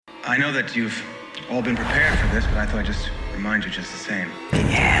I know that you've all been prepared for this, but I thought I'd just remind you just the same. Can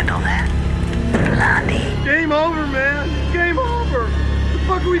you handle that, Blondie? Game over, man. Game over. What the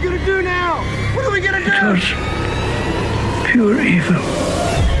fuck are we gonna do now? What are we gonna do? It was pure evil.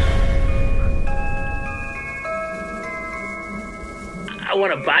 I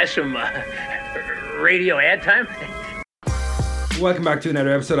want to buy some radio ad time. Welcome back to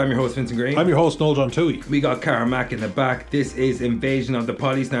another episode. I'm your host, Vincent Green. I'm your host, Noel John Toohey. We got Cara Mack in the back. This is Invasion of the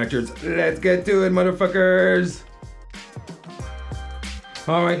Potty Snatchers. Let's get to it, motherfuckers.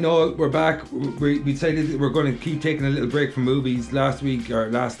 Alright, Noel, we're back. We decided we're going to keep taking a little break from movies. Last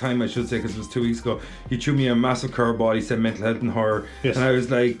time I should say, because it was 2 weeks ago, you threw me a massive curveball. He said mental health and horror. Yes. And I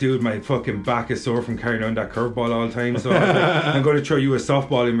was like, dude, my fucking back is sore from carrying on that curveball all the time. So I'm going to throw you a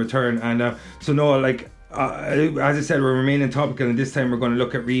softball in return. And so Noel, like, as I said, we're remaining topical, and this time we're going to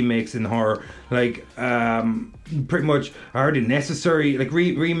look at remakes in horror. Like, pretty much are they necessary? Like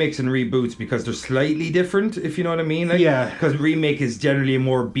remakes and reboots, because they're slightly different, if you know what I mean. Like, yeah. Because remake is generally a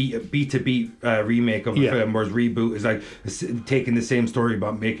more beat to beat remake of a film, whereas reboot is like taking the same story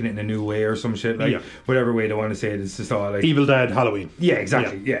but making it in a new way or some shit. Like whatever way they want to say it, it's just all like Evil Dead, Halloween. Yeah,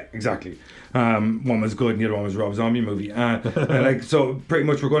 exactly. Yeah, exactly. One was good and the other one was Rob Zombie movie. Like, so pretty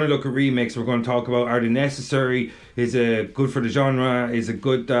much we're going to look at remakes. We're going to talk about, are they necessary? Is it good for the genre? Is it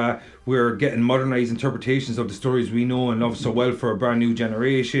good that we're getting modernized interpretations of the stories we know and love so well for a brand new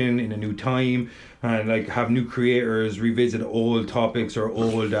generation in a new time, and like have new creators revisit old topics or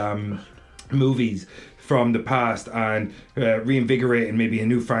old movies from the past and reinvigorating maybe a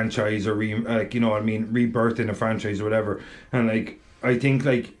new franchise or rebirthing a franchise or whatever. And like, I think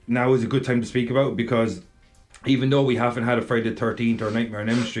like now is a good time to speak about, because even though we haven't had a Friday the 13th or Nightmare on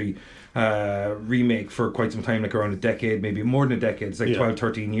Elm Street remake for quite some time, like around a decade, maybe more than a decade, it's like 12,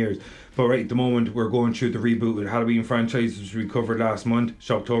 13 years. But right at the moment, we're going through the reboot with Halloween franchise, which we covered last month,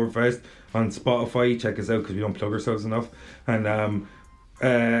 Shocktoberfest, on Spotify. Check us out because we don't plug ourselves enough. And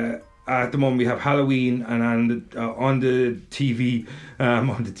at the moment we have Halloween, and on the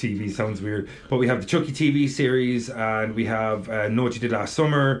TV sounds weird, but we have the Chucky TV series, and we have Know What You Did Last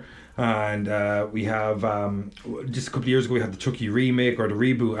Summer, and we have just a couple of years ago we had the Chucky remake, or the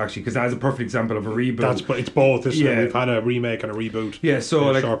reboot actually, because that's a perfect example of a reboot. It's both, isn't it? We've had a remake and a reboot. Yeah, so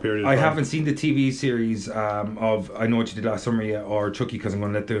in like, a short period of I time. haven't seen the TV series of I Know What You Did Last Summer yet, or Chucky, because I'm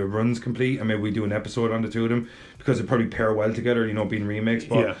going to let the runs complete, and maybe we do an episode on the two of them, because they probably pair well together, you know, being remakes.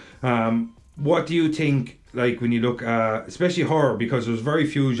 But what do you think, like, when you look at especially horror, because there's very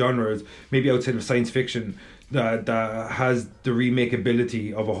few genres maybe outside of science fiction that has the remake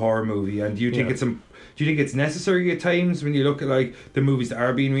ability of a horror movie? And do you think do you think it's necessary at times when you look at like the movies that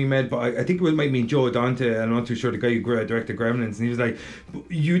are being remade? But I think it might mean Joe Dante, I'm not too sure, the guy who directed Gremlins, and he was like,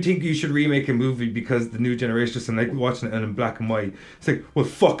 you think you should remake a movie because the new generation just like watching it in black and white? It's like, well,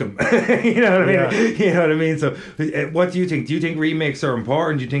 fuck them. You know what I mean? You know what I mean? So what do you think? Do you think remakes are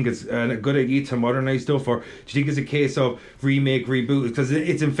important? Do you think it's a good idea to modernize stuff, or do you think it's a case of remake, reboot? Because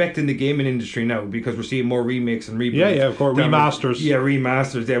it's infecting the gaming industry now, because we're seeing more remakes and reboots. Yeah, of course. Remasters.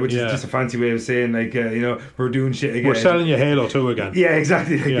 Remasters, which is just a fancy way of saying like, you know, we're doing shit again. We're selling you Halo 2 again. Yeah,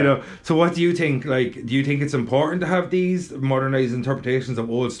 exactly. Like, you know. So what do you think? Like, do you think it's important to have these modernized interpretations of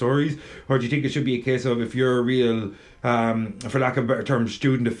old stories, or do you think it should be a case of, if you're a real, for lack of a better term,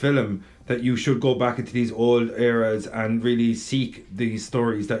 student of film, that you should go back into these old eras and really seek these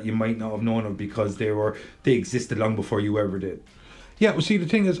stories that you might not have known of because they existed long before you ever did? Yeah, well, see, the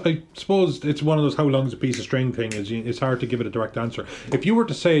thing is, I suppose it's one of those how long is a piece of string thing. It's hard to give it a direct answer. If you were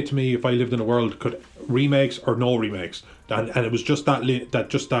to say to me, if I lived in a world, could remakes or no remakes, and it was just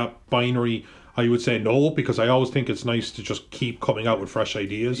that binary, I would say no, because I always think it's nice to just keep coming out with fresh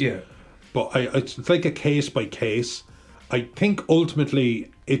ideas. Yeah. But it's like a case by case. I think ultimately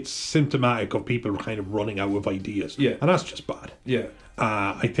it's symptomatic of people kind of running out of ideas. Yeah. And that's just bad. Yeah.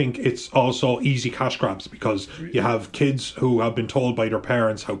 I think it's also easy cash grabs, because you have kids who have been told by their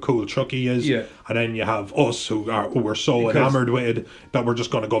parents how cool Chucky is, and then you have us who were so enamoured with it that we're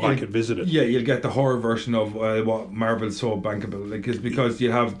just going to go back and visit it. Yeah, you'll get the horror version of what Marvel's so bankable, like, is because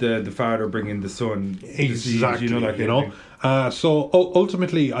you have the father bringing the son. Exactly, you know. So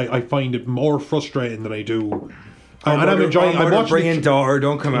ultimately, I find it more frustrating than I do. And I'm enjoying. I'm watching. Bringing daughter,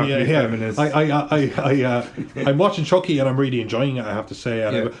 don't come after me, feminists. I'm watching Chucky and I'm really enjoying it, I have to say.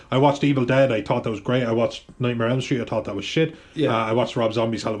 And I watched Evil Dead. I thought that was great. I watched Nightmare on Elm Street. I thought that was shit. I watched Rob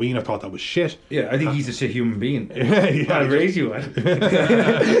Zombie's Halloween. I thought that was shit. Yeah, I think he's a shit human being. I'll raise you one.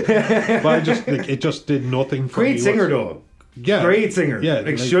 But it just did nothing for me. Great singer though. Yeah, great singer. Yeah,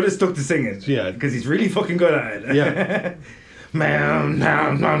 like should have stuck to singing. Yeah, because he's really fucking good at it. Yeah. See,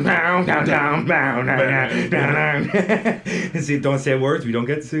 don't say words, we don't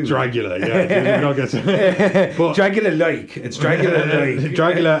get sued. Dragula, yeah. We don't get but Dragula-like. It's Dragula-like.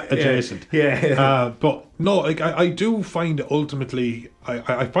 Dragula adjacent. Yeah. But no, like I do find ultimately,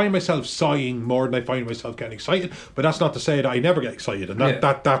 I find myself sighing more than I find myself getting excited. But that's not to say that I never get excited, and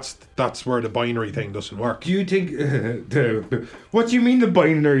that's where the binary thing doesn't work. Do you think? What do you mean the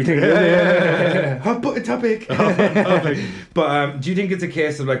binary thing? Hot button topic. But do you think it's a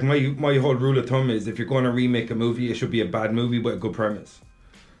case of like my whole rule of thumb is if you're going to remake a movie, it should be a bad movie with a good premise.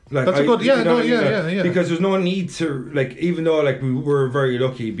 Like, that's a good, yeah. Because there's no need to, like, even though, like, we were very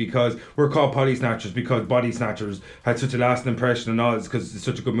lucky because we're called Body Snatchers because Body Snatchers had such a lasting impression on us because it's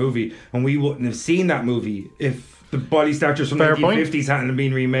such a good movie, and we wouldn't have seen that movie if the Body Snatchers from the 1950s hadn't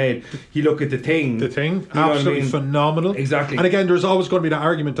been remade. You look at The Thing. The Thing, absolutely phenomenal. Exactly. And again, there's always going to be that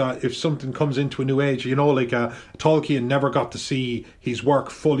argument that if something comes into a new age, you know, like Tolkien never got to see his work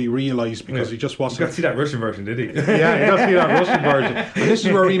fully realised because he just wasn't. You got to see that Russian version, did he? Yeah, he got to see that Russian version. And this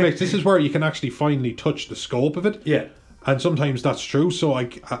is where remakes. This is where you can actually finally touch the scope of it. Yeah. And sometimes that's true. So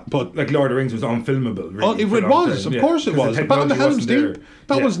but like Lord of the Rings was unfilmable. Really, it was, of course, it was. But on the Helm's Deep,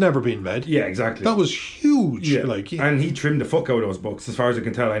 that was never been made. Yeah, exactly. That was huge. Yeah. Like, and he trimmed the fuck out of those books. As far as I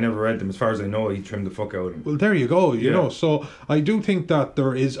can tell, I never read them. As far as I know, he trimmed the fuck out of them. Well, there you go. You know, so I do think that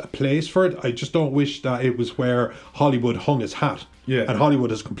there is a place for it. I just don't wish that it was where Hollywood hung its hat. Yeah. And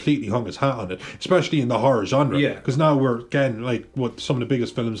Hollywood has completely hung its hat on it, especially in the horror genre. Yeah. Because now we're again like what some of the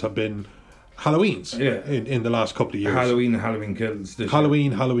biggest films have been. Halloween's in the last couple of years. Halloween and Halloween Kills.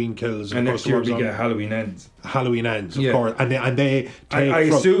 Halloween Kills. And next year we get Halloween Ends. Halloween Ends, of course. And they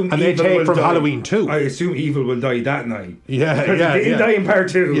take from die. Halloween 2. I assume Evil will die that night. Yeah, He didn't die in part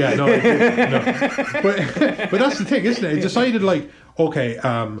 2. Yeah, no. But that's the thing, isn't it? It decided like, okay,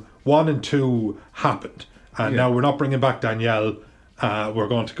 1 and 2 happened. And now we're not bringing back Danielle. We're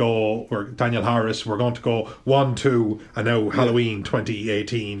going to go. We're Daniel Harris. We're going to go 1, 2, and now Halloween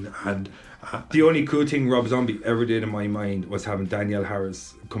 2018. And the only cool thing Rob Zombie ever did in my mind was having Danielle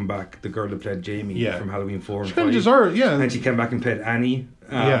Harris come back, the girl that played Jamie from Halloween 4 and 5. She kind of deserved, and she came back and played Annie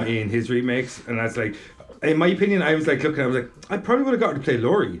in his remakes, and that's like, in my opinion, I was like looking, I was like, I probably would have got her to play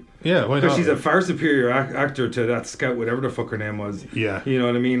Laurie. Yeah, why not? Because she's a far superior actor to that scout, whatever the fuck her name was. Yeah. You know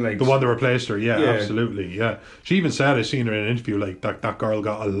what I mean? Like the one that replaced her, absolutely, yeah. She even said, I seen her in an interview, like that girl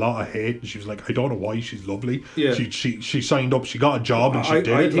got a lot of hate, and she was like, I don't know why, she's lovely. Yeah. She signed up, she got a job, and she did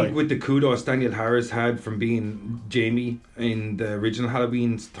it. I think with the kudos Daniel Harris had from being Jamie in the original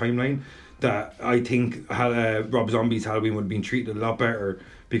Halloween's timeline, that I think Rob Zombie's Halloween would have been treated a lot better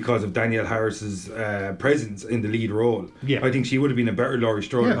because of Danielle Harris's presence in the lead role. Yeah. I think she would have been a better Laurie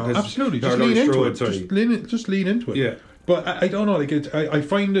Strode. Yeah, absolutely. Just lean into it. Just lean into it. Yeah. But I don't know, like I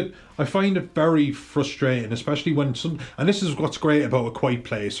find it very frustrating, especially when and this is what's great about A Quiet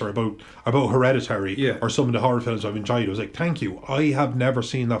Place or about Hereditary or some of the horror films I've enjoyed. I was like, thank you. I have never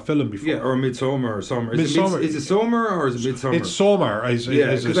seen that film before. Yeah, or Midsommar or Summer. Is it Summer or is it Midsommar? It's Summer.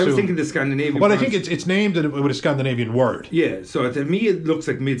 Because I was thinking the Scandinavian. Well, I think it's named with a Scandinavian word. Yeah, so to me it looks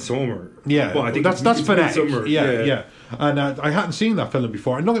like Midsommar. Yeah, but I think that's phonetic. Midsommar. Yeah. And I hadn't seen that film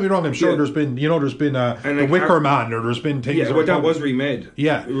before. And don't get me wrong, I'm sure there's been The Wicker Man, or there's been things. Yeah, but that was remade.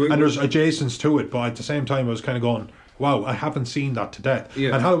 Yeah, and there's adjacents to it, but at the same time I was kind of going, wow, I haven't seen that to death.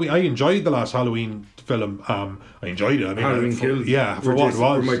 Yeah. And Halloween, I enjoyed the last Halloween film. I enjoyed it. I mean, Halloween Kills. Yeah, for what it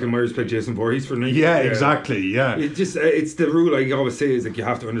was. Where Michael Myers played Jason Voorhees for me. Yeah, exactly. Yeah. It's the rule I always say is like you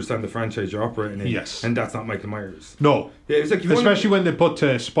have to understand the franchise you're operating in. Yes. And that's not Michael Myers. No. Yeah, it's like especially when they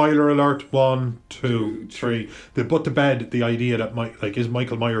put spoiler alert 1, 2, 3. They put to bed the idea that is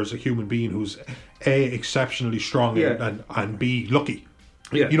Michael Myers a human being who's A, exceptionally strong and B, lucky.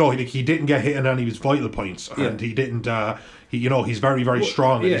 Yeah. You know, he didn't get hit on any of his vital points, and he didn't. He's very, very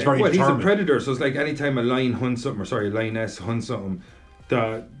strong, and he's very determined. He's a predator, so it's like anytime a lion hunts something, or lioness hunts something,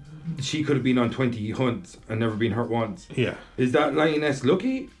 that she could have been on 20 hunts and never been hurt once. Yeah. Is that lioness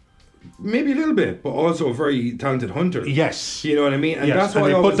lucky? Maybe a little bit, but also a very talented hunter. Yes. You know what I mean? And that's why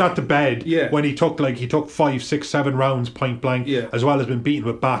they put that to bed when he took 5, 6, 7 rounds point blank, as well as been beaten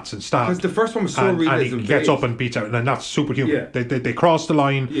with bats and stabbed. Because the first one was so realism. And he gets up and beats out, and that's superhuman. Yeah. They crossed the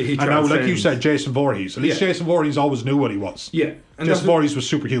line, and now, like you said, Jason Voorhees. At least Jason Voorhees always knew what he was. Yeah. And Jason Voorhees was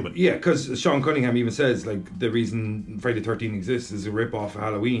superhuman. Yeah, because Sean Cunningham even says the reason Friday the 13th exists is a rip-off of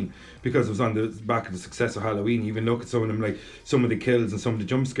Halloween, because it was on the back of the success of Halloween. You even look at some of them, like some of the kills and some of the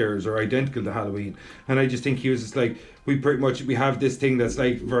jump scares are identical to Halloween. And I just think he was just like, we have this thing that's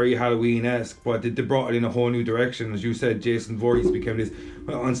like very Halloween-esque, but they brought it in a whole new direction. As you said, Jason Voorhees became this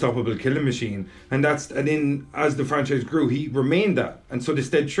unstoppable killing machine, and then as the franchise grew, he remained that, and so they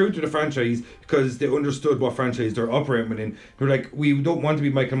stayed true to the franchise because they understood what franchise they're operating within. They're like, we don't want to be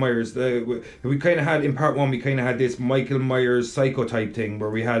Michael Myers. We kind of had in part one, we kind of had this Michael Myers psycho type thing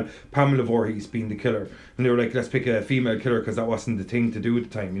where we had Pamela Voorhees being the killer, and they were like, let's pick a female killer because that wasn't the thing to do at the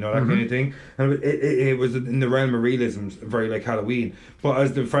time, that kind of thing. And it was in the realm of realism, very like Halloween. But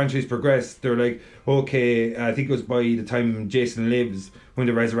as the franchise progressed, they're like, okay, I think it was by the time Jason Lives when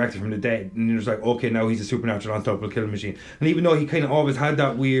they resurrected from the dead, and it was like, okay, now he's a supernatural unstoppable killing machine. And even though he kind of always had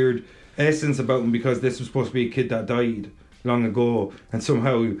that weird essence about him because this was supposed to be a kid that died long ago, and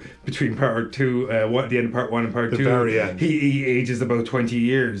somehow between part two, the end of part one and part two, very end, he ages about 20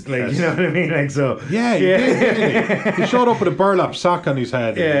 years. Like, yes. You know what I mean? Like, so yeah, he did, didn't he? He showed up with a burlap sack on his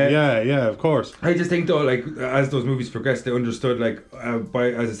head. Yeah, of course. I just think though, like, as those movies progressed, they understood, like, by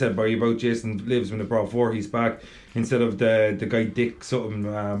about Jason Lives when they brought Voorhees back, instead of the guy Dick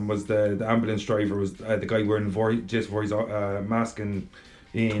something was the ambulance driver, was the guy wearing Jason Voorhees mask and.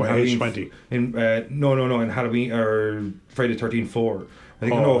 In Halloween 20. In in Halloween or Friday the 13th 4. I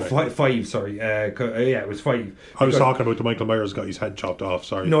think 5. Sorry, it was 5. I was talking about the Michael Myers got his head chopped off.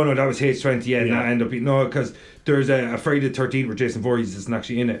 Sorry. No, that was H20. Yeah, and that ended up being because there's a Friday the 13th where Jason Voorhees isn't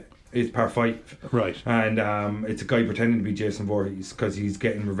actually in it. It's part 5. Right. And it's a guy pretending to be Jason Voorhees because he's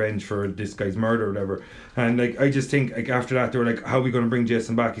getting revenge for this guy's murder or whatever. And like, I just think like after that they were like, how are we going to bring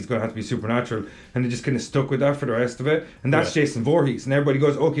Jason back? He's going to have to be supernatural. And they just kind of stuck with that for the rest of it. And that's Jason Voorhees. And everybody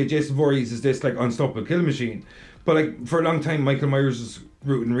goes, okay, Jason Voorhees is this like unstoppable kill machine. But like for a long time, Michael Myers was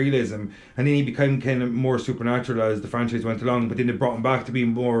rooted in realism, and then he became kind of more supernatural as the franchise went along. But then they brought him back to being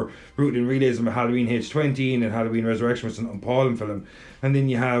more rooted in realism with Halloween H20 and then Halloween Resurrection, was an appalling film. And then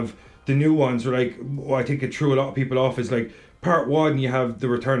you have the new ones where like, I think it threw a lot of people off is like part 1, you have the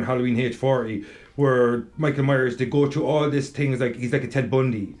return Halloween H40 where Michael Myers, they go through all these things like he's like a Ted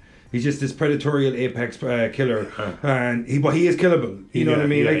Bundy. He's just this predatorial apex killer, and he is killable. You know what I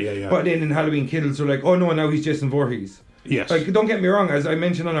mean? But then in Halloween Kills, they're like, oh no, now he's Jason Voorhees. Yes. Like, don't get me wrong. As I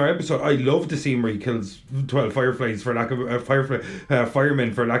mentioned on our episode, I love the scene where he kills 12 fireflies for lack of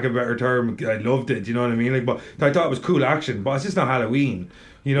firemen for lack of a better term. I loved it. You know what I mean? Like, but I thought it was cool action, but it's just not Halloween.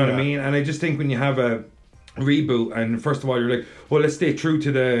 You know what I mean? And I just think when you have a reboot, and first of all, you're like, well, let's stay true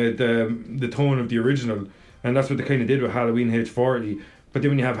to the tone of the original, and that's what they kind of did with Halloween H40. But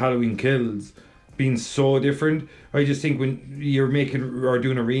then when you have Halloween Kills being so different, I just think when you're making or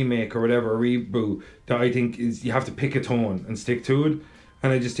doing a remake or whatever, a reboot, that I think is you have to pick a tone and stick to it.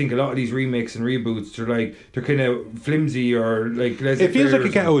 And I just think a lot of these remakes and reboots, they're kind of flimsy or like. It feels like a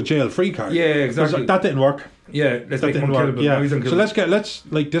get out of jail free card. Yeah, exactly. That didn't work. Yeah, let's make one killable. Yeah. So let's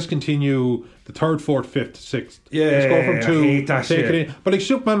like discontinue the 3rd, 4th, 5th, 6th. Yeah, let's go from 2. I hate that shit. It in. But like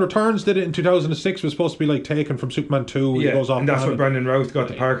Superman Returns did it in 2006. Was supposed to be like taken from Superman 2. Yeah, it goes off and that's what Brandon Routh got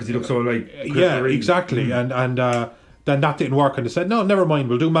the part because he looks so like. Exactly. Mm. And then that didn't work, and they said, no, never mind.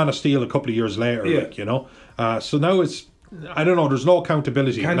 We'll do Man of Steel a couple of years later. Yeah. So now it's. I don't know. There's no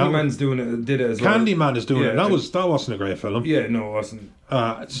accountability. Candyman's did it as well. Candyman is doing it. That wasn't a great film. Yeah, no, it wasn't.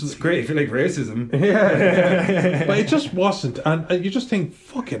 It's great if you like racism. Yeah, but it just wasn't. And you just think,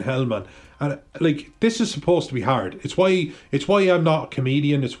 fucking hell, man. And like, this is supposed to be hard. It's why I'm not a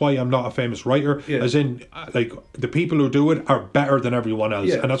comedian. It's why I'm not a famous writer. Yeah. As in, like, the people who do it are better than everyone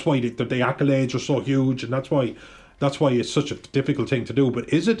else, and that's why the accolades are so huge, and that's why it's such a difficult thing to do. But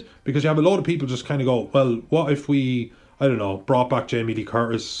is it? Because you have a lot of people just kind of go, well, what if we, I don't know, brought back Jamie Lee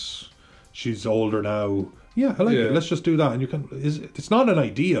Curtis? She's older now. Yeah, I like it. Let's just do that. And you can. It's not an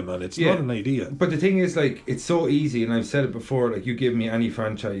idea, man. It's not an idea. But the thing is, like, it's so easy, and I've said it before. Like, you give me any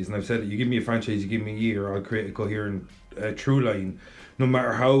franchise, and I've said it. You give me a franchise, you give me a year, I'll create a coherent through line, no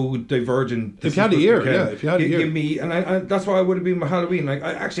matter how divergent. If you had a year, if you had a year, give me, and I that's why I would have been with Halloween. Like,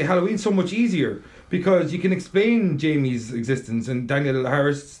 actually, Halloween's so much easier. Because you can explain Jamie's existence, and Danielle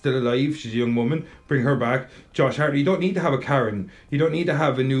Harris is still alive. She's a young woman. Bring her back. Josh Hartnett. You don't need to have a Karen. You don't need to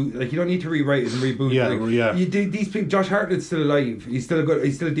have a new. Like, you don't need to rewrite it and reboot. You do, these people. Josh Hartnett's still alive. He's still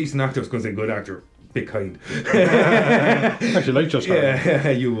a decent actor. I was going to say good actor. Bit kind. Actually, like Josh Hartnett.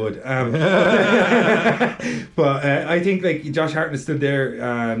 Yeah, you would. But I think like Josh Hartnett's still there.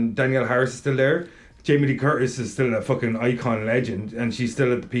 Danielle Harris is still there. Jamie Lee Curtis is still a fucking icon legend, and she's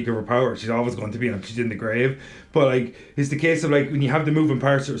still at the peak of her power. She's always going to be, and she's in the grave. But like, it's the case of like when you have the moving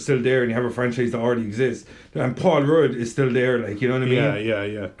parts that are still there, and you have a franchise that already exists, and Paul Rudd is still there. Like, you know what I mean?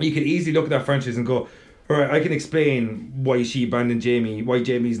 Yeah. You could easily look at that franchise and go, Alright, I can explain why she abandoned Jamie, why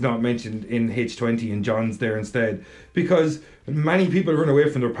Jamie's not mentioned in H20 and John's there instead. Because many people run away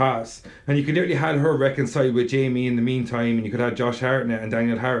from their past, and you could literally have her reconcile with Jamie in the meantime, and you could have Josh Hartnett and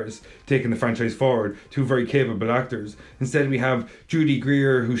Daniel Harris taking the franchise forward, two very capable actors. Instead we have Judy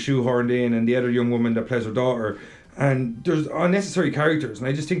Greer, who's shoehorned in, and the other young woman that plays her daughter. And there's unnecessary characters, and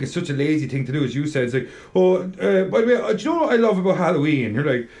I just think it's such a lazy thing to do. As you said, it's like, by the way, do you know what I love about Halloween? You're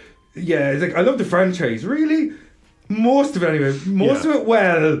like, yeah, it's like, I love the franchise. Really? Most of it anyway. Most of it,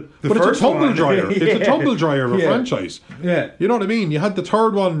 well, but it's a tumble dryer. It's a tumble dryer of a franchise. Yeah. You know what I mean? You had the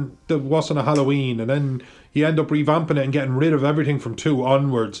third one that wasn't a Halloween, and then you end up revamping it and getting rid of everything from 2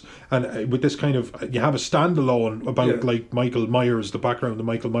 onwards. And with this kind of, you have a standalone about like Michael Myers, the background of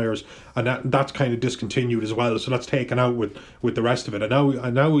Michael Myers, and that's kind of discontinued as well. So that's taken out with the rest of it.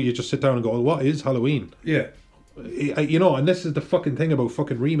 And now you just sit down and go, well, what is Halloween? Yeah. You know, and this is the fucking thing about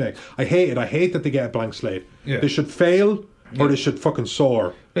fucking remake. I hate it. I hate that they get a blank slate. Yeah. They should fail, or they should fucking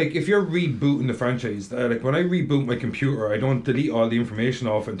soar. Like, if you're rebooting the franchise, like when I reboot my computer, I don't delete all the information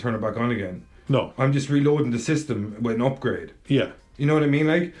off and turn it back on again. No. I'm just reloading the system with an upgrade. Yeah. You know what I mean?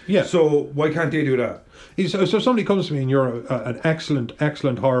 Like, yeah. So why can't they do that? So somebody comes to me and you're an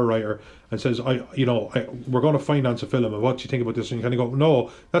excellent horror writer and says, we're going to finance a film, and what do you think about this? And you kind of go,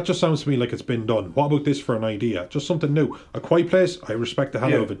 no, that just sounds to me like it's been done. What about this for an idea? Just something new. A Quiet Place, I respect the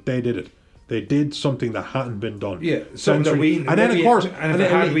hell out of it. They did it. They did something that hadn't been done. Yeah, something that we, and then of course,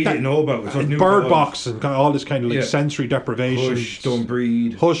 we didn't know about. So Bird Box and all this kind of like sensory deprivation. Hush, Don't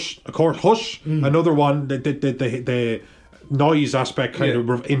Breathe. Hush, of course, Hush. Another one. The noise aspect kind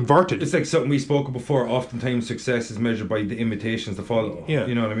of inverted. It's like something we spoke of before. Oftentimes, success is measured by the imitations that follow. Yeah,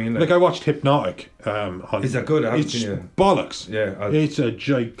 you know what I mean. Like I watched Hypnotic. Is that good? It's bollocks. Yeah, it's a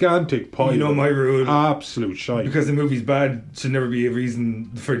gigantic pile. You know my rule. Absolute shite. Because the movie's bad should never be a reason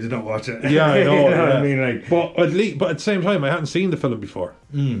for you to not watch it. Yeah, I know. You know what I mean? Like, but at the same time, I hadn't seen the film before.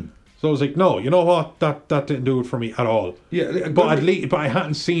 So I was like, no, you know what? That didn't do it for me at all. Yeah, but I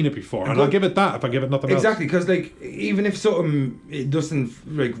hadn't seen it before, and I'll give it that if I give it nothing else. Exactly, because like even if something it doesn't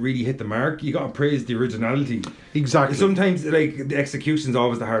like really hit the mark, you gotta praise the originality. Exactly. Sometimes like the execution's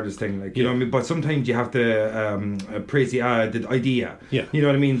always the hardest thing, like you know what I mean. But sometimes you have to praise the idea. Yeah. You know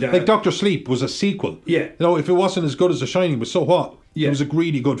what I mean. Like Doctor Sleep was a sequel. Yeah. You know, if it wasn't as good as The Shining, but so what? Yeah. It was a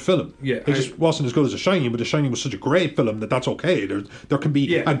really good film. Yeah, it just wasn't as good as The Shining, but The Shining was such a great film that's okay. There can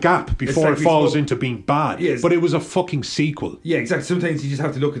be a gap before it falls into being bad. Yes. But it was a fucking sequel. Yeah, exactly. Sometimes you just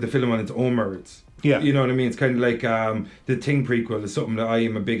have to look at the film on its own merits. Yeah. You know what I mean? It's kind of like the Thing prequel is something that I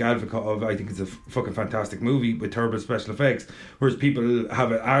am a big advocate of. I think it's a fucking fantastic movie with terrible special effects. Whereas people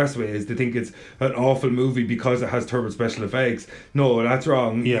have it arseways. They think it's an awful movie because it has terrible special effects. No, that's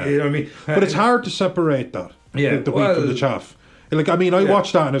wrong. Yeah. You know what I mean? But it's hard to separate that. Yeah. The wheat from the chaff. Like, I mean, I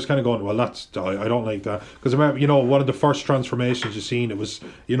watched that and I was kind of going, well, I don't like that. Because I remember, one of the first transformations you've seen, it was,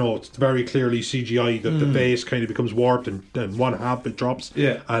 it's very clearly CGI, that the face kind of becomes warped and one half it drops.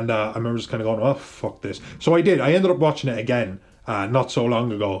 Yeah. And I remember just kind of going, oh, fuck this. So I did. I ended up watching it again not so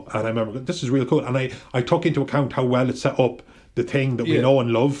long ago. And I remember, this is real cool. And I took into account how well it's set up. The Thing that we know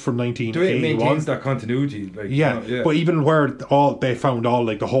and love from 1981. It maintains that continuity. Like, but even where they found all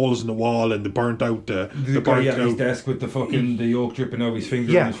like the holes in the wall and the burnt out the guy at his desk with the fucking the yolk dripping out his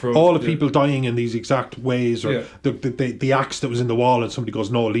finger. Yeah, his throat. all the people dying in these exact ways, or the axe that was in the wall, and somebody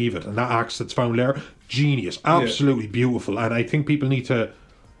goes, "No, leave it," and that axe that's found there, genius, absolutely beautiful. And I think people need to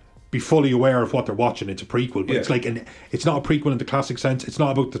be fully aware of what they're watching. It's a prequel, but it's like it's not a prequel in the classic sense. It's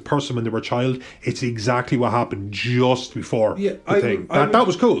not about the person when they were a child. It's exactly what happened just before the thing. That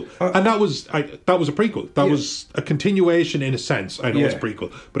was cool, and that was a prequel. That was a continuation in a sense. I know it's a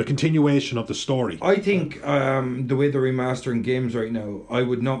prequel, but a continuation of the story. I think the way they're remastering games right now, I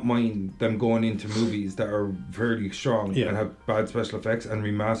would not mind them going into movies that are very strong and have bad special effects and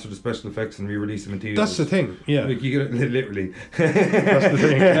remaster the special effects and re-release the materials. That's the thing. Yeah, like you get literally. That's the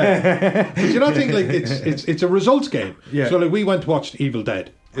thing. Yeah. But you don't think like it's a results game? Yeah. So like we went to watch Evil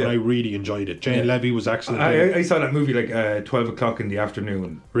Dead, and I really enjoyed it. Jane Levy was excellent. I saw that movie like 12 o'clock in the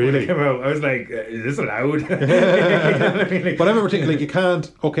afternoon. Really? When it came out, I was like, is this allowed? But I remember thinking like you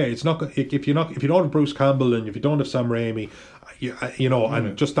can't. Okay, it's not if you don't have Bruce Campbell and if you don't have Sam Raimi.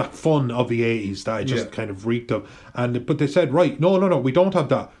 And just that fun of the 80s that I just kind of reeked of. But they said, right, no, we don't have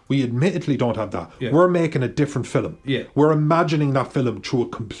that. We admittedly don't have that. Yeah. We're making a different film. Yeah. We're imagining that film through a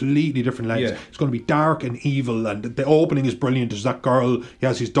completely different lens. Yeah. It's going to be dark and evil, and the opening is brilliant. There's that girl, he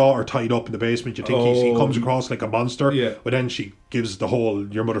has his daughter tied up in the basement. You think he comes across like a monster, but then she gives the whole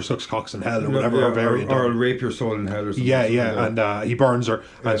 "your mother sucks cocks in hell" or whatever her variant. Or I'll rape your soul in hell or something. And he burns her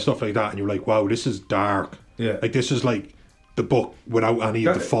and stuff like that. And you're like, wow, this is dark. Yeah. Like, this is like the book without any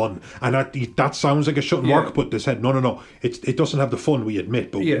of the fun, and that sounds like it shouldn't work. But they said no, it doesn't have the fun, we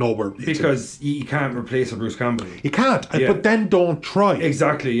admit. But because you can't replace a Bruce Campbell. You can't, but then don't try.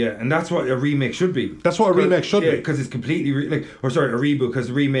 Exactly, yeah, and that's what a remake should be. That's what a remake should be, because it's completely a reboot. Because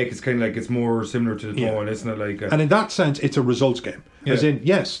a remake is kind of like it's more similar to the tone, isn't it? Like, and in that sense, it's a results game. As in,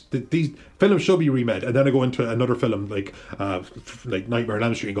 yes, these films should be remade, and then I go into another film like Nightmare on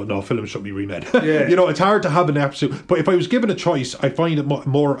Elm Street and go, no, films should be remade. You know, it's hard to have an absolute. But if I was given a choice, I find it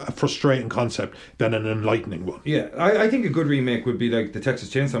more a frustrating concept than an enlightening one. Yeah, I think a good remake would be like the Texas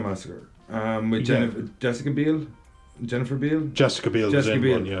Chainsaw Massacre, with Jessica Biel. Jessica Biel was in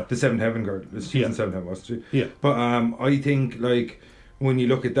one, yeah. The Seventh Heaven girl. She's in Seventh Heaven, wasn't she? Yeah. But I think, like, when you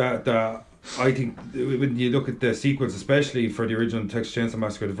look at that I think when you look at the sequels, especially for the original Texas Chainsaw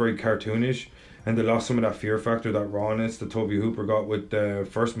Massacre, they're very cartoonish, and they lost some of that fear factor, that rawness that Toby Hooper got with the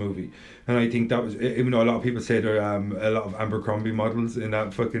first movie. And I think that was, even though a lot of people say there are a lot of Abercrombie models in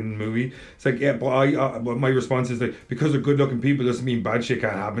that fucking movie, it's like, yeah, but my response is like, because they're good looking people doesn't mean bad shit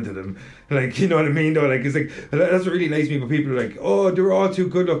can't happen to them. Like, you know what I mean though? Like, it's like, that's what really annoys me, but people are like, oh, they're all too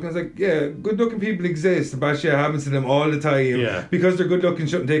good looking. It's like, yeah, good looking people exist, bad shit happens to them all the time. Yeah. Because they're good looking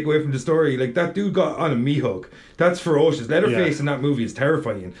shouldn't take away from the story. Like, that dude got on a me hook. That's ferocious. Leatherface in that movie is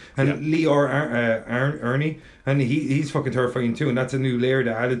terrifying. And Lee Ernie, and he's fucking terrifying too, and that's a new layer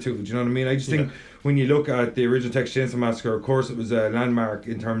to add to it. Do you know what I mean? I just think when you look at the original Texas Chainsaw Massacre, of course it was a landmark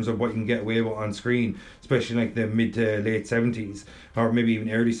in terms of what you can get away with on screen, especially like the mid to late 70s, or maybe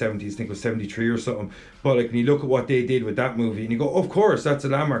even early 70s. I think it was 73 or something. But like when you look at what they did with that movie, and you go, of course that's a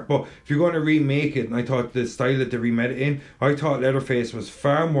landmark. But if you're going to remake it, and I thought the style that they remade it in, I thought Leatherface was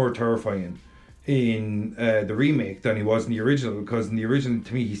far more terrifying in the remake than he was in the original, because in the original,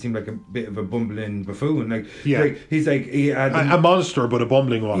 to me, he seemed like a bit of a bumbling buffoon. Like he's like, he had a monster, but a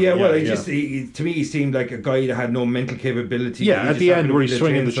bumbling one. Yeah, well, to me, he seemed like a guy that had no mental capability. Yeah, at the end where he's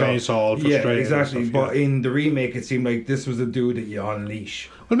swinging the chainsaw, all frustrated. Yeah, exactly. But in the remake, it seemed like this was a dude that you unleash.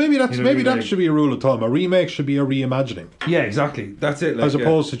 Well, maybe that should be a rule of thumb. A remake should be a reimagining. Yeah, exactly. That's it. Like, as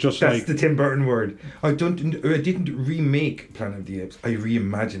opposed to just that's the Tim Burton word. I didn't remake Planet of the Apes. I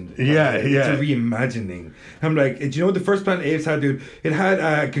reimagined it. Yeah. It's a reimagining. I'm like, do you know what the first Planet of the Apes had, dude? It had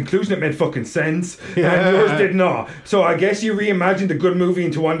a conclusion that made fucking sense, and yours did not. So I guess you reimagined a good movie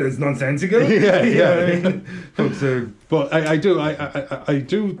into one that's nonsensical. Yeah. You know what I mean? But I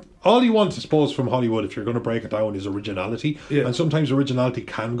do. All you want, I suppose, from Hollywood, if you're going to break it down, is originality. Yeah. And sometimes originality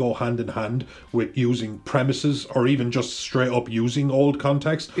can go hand in hand with using premises, or even just straight up using old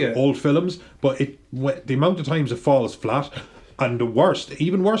context, old films. But the amount of times it falls flat, and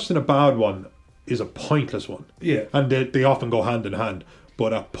even worse than a bad one, is a pointless one. Yeah. And they often go hand in hand.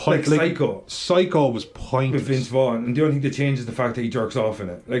 But like Psycho. Psycho was pointless. With Vince Vaughn, and the only thing that changes is the fact that he jerks off in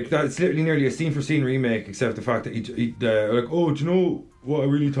it. Like, that's literally nearly a scene for scene remake, except the fact that he like, oh, do you know what I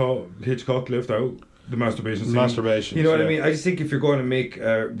really thought Hitchcock left out? The masturbation scene. You know what I mean? I just think if you're going to make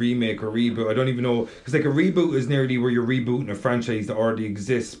a remake or reboot, I don't even know, because like a reboot is nearly where you're rebooting a franchise that already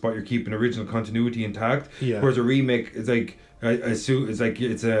exists, but you're keeping original continuity intact. Yeah. Whereas a remake is like,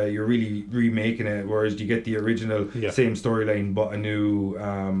 you're really remaking it, whereas you get the original same storyline but a new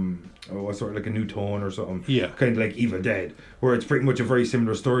like a new tone or something. Yeah, kind of like Evil Dead, where it's pretty much a very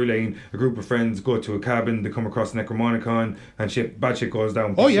similar storyline. A group of friends go to a cabin, they come across Necromonicon, and bad shit goes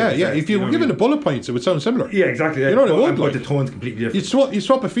down. Oh yeah. If you were given the bullet points, it would sound similar. Yeah, exactly. You know what it would, but the tone's completely different. You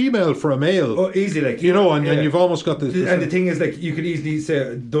swap a female for a male. Oh, easy, like, you know, and you've almost got this. And the thing is, like, you could easily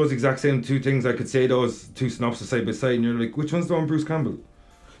say those exact same two things. I could say those two synopses side by side, and you're like, which one's the one Bruce Campbell?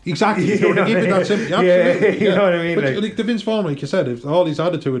 Exactly. You know, keep it that simple. Absolutely. You know what I mean? But like the Vince Vaughn, like you said, if all he's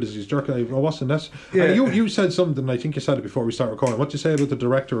added to it is he's jerking. I wasn't this. Yeah. And you said something. I think you said it before we start recording. What did you say about the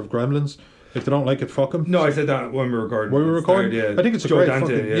director of Gremlins? If they don't like it, fuck him. No, I said that when we were recording. When we were recording, yeah. I think it's a Joe great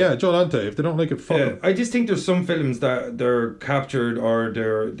Dante, fucking Joe Dante. If they don't like it, fuck him. I just think there's some films that they're captured, or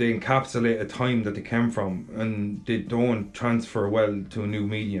they encapsulate a time that they came from, and they don't transfer well to a new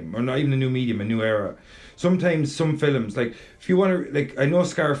medium, or not even a new medium, a new era. Sometimes some films, like, if you want to, like, I know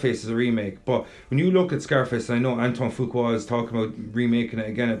Scarface is a remake, but when you look at Scarface, and I know Antoine Fuqua is talking about remaking it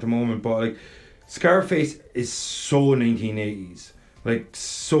again at the moment, but like, Scarface is so 1980s. Like,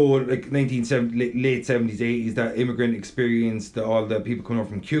 so, like, 1970s, late 70s, 80s, that immigrant experience, all the people coming over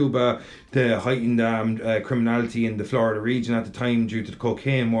from Cuba, the heightened criminality in the Florida region at the time due to the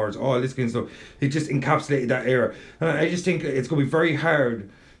cocaine wars, all this kind of stuff. It just encapsulated that era. And I just think it's going to be very hard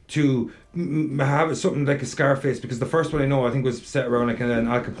to have something like a Scarface, because the first one I know I think was set around like an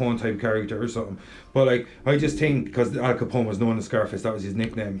Al Capone type character or something. But like I just think because Al Capone was known as Scarface, that was his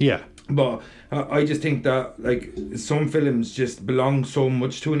nickname. Yeah. But I just think that like some films just belong so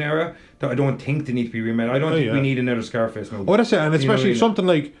much to an era that I don't think they need to be remade. I don't think we need another Scarface movie. Well, that's it, and especially you know something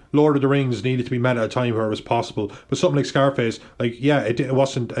like Lord of the Rings needed to be made at a time where it was possible. But something like Scarface, like it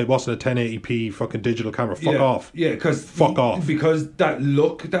wasn't a 1080p fucking digital camera. Fuck off. Yeah, because fuck off. Because that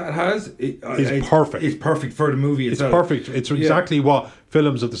look that it has it's perfect. It's perfect for the movie itself. It's perfect. It's exactly what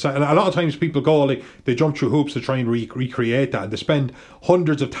films of the and a lot of times people go like they jump through hoops to try and recreate that, and they spend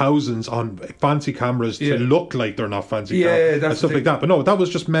hundreds of thousands on fancy cameras to look like they're not fancy cameras and stuff like that. But no, that was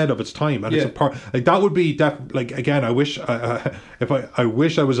just made of its time, and it's a part like that would be like again. I wish I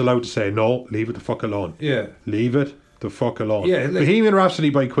wish I was allowed to say no. Leave it the fuck alone. Yeah, leave it the fuck alone. Yeah, like, Bohemian Rhapsody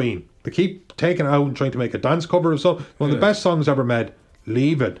by Queen. They keep taking it out and trying to make a dance cover of something. One of the best songs ever made.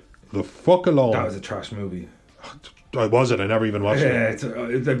 Leave it the fuck alone. That was a trash movie. Was it? I never even watched it.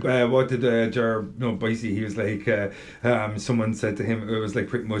 It's like, what did basically he was like, someone said to him it was like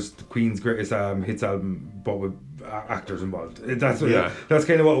pretty much the Queen's greatest hits album, but with actors involved. That's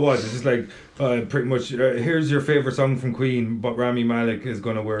kind of what it was. It's just like pretty much here's your favourite song from Queen, but Rami Malek is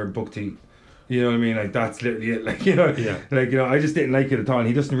gonna wear book tee. You know what I mean? Like that's literally it. Like I just didn't like it at all. And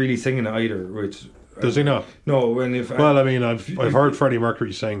he doesn't really sing in it either, which. Does he not? No. I've heard Freddie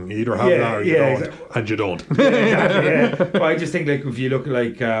Mercury sing. You either have that or you don't, and you don't. But I just think like if you look at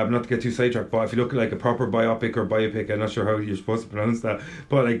like not to get too sidetracked, but if you look at like a proper biopic, I'm not sure how you're supposed to pronounce that,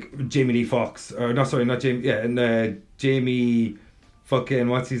 but like Jamie Lee Fox, or not Jamie, and Jamie, fucking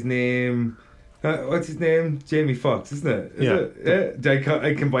what's his name? Jamie Foxx, isn't it? Yeah.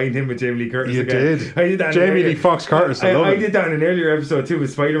 I combined him with Jamie Lee Curtis. You again. did. I did that. Jamie Lee Fox Curtis. I did that in an earlier episode too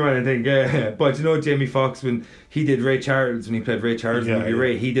with Spider-Man, I think. Yeah. But Jamie Foxx, when he did Ray Charles, when he played Ray Charles in the movie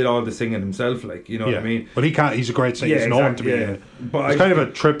Ray, he did all the singing himself. Like what I mean. But he can't. He's a great singer. He's known to be. But it's kind of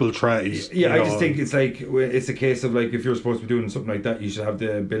a triple threat. I just think it's like it's a case of like if you're supposed to be doing something like that, you should have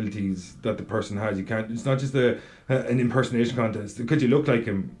the abilities that the person has. You can't. It's not just an impersonation contest because you look like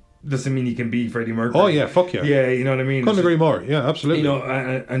him. Doesn't mean you can be Freddie Mercury. Oh yeah, fuck yeah. Yeah, you know what I mean? Couldn't agree more. Yeah, absolutely.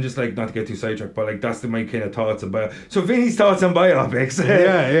 And just like not to get too sidetracked, but like that's my kind of thoughts on So Vinny's thoughts on biopics.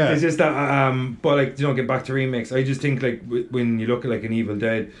 Yeah. It's just that but like get back to remakes. I just think like when you look at like an Evil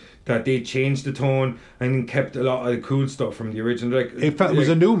Dead, that they changed the tone and kept a lot of the cool stuff from the original. Like in fact, it was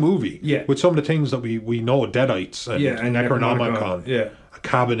a new movie. Yeah. With some of the things that we know, Deadites and Necronomicon. Yeah.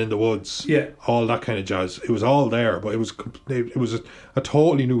 Cabin in the Woods, all that kind of jazz. It was all there, but it was a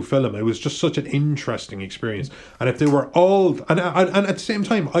totally new film. It was just such an interesting experience. And if they were all, and at the same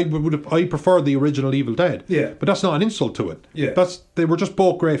time, I prefer the original Evil Dead. Yeah, but that's not an insult to it. Yeah, they were just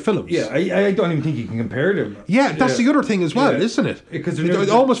both great films. Yeah, I don't even think you can compare them. Yeah, that's the other thing as well, isn't it? Because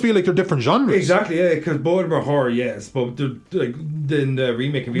I almost feel like they're different genres. Exactly. Yeah, because both of them are horror. Yes, but they're like in the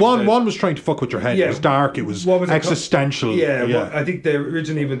remake of Evil Dead. One was trying to fuck with your head. It was dark. It was existential. Well, I think the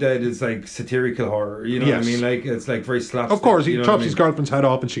original Evil Dead is like satirical horror, you know what I mean? Like it's like very slapstick. Of course, he chops his girlfriend's head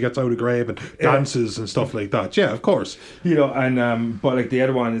off and she gets out of the grave and dances and stuff like that. Yeah, of course. And but like the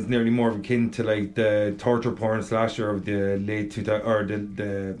other one is nearly more akin to like the torture porn slasher of the late 2000 or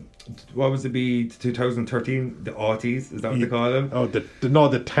the what was it be 2013? The aughties, is that what they call them? Oh,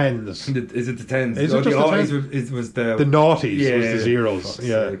 the tens. Is it the tens? Is it just the tens? It was the noughties was the zeros.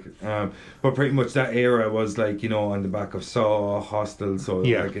 Yeah. But pretty much that era was like on the back of Saw, Hostel. So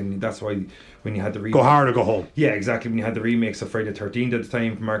like, and that's why when you had the go hard or go home. Yeah, exactly. When you had the remakes of Friday the 13th at the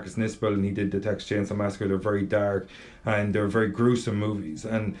time from Marcus Nispel, and he did the Texas Chainsaw Massacre, they're very dark and they're very gruesome movies.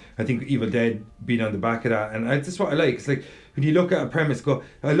 And I think Evil Dead being on the back of that, and that's what I like. It's like when you look at a premise,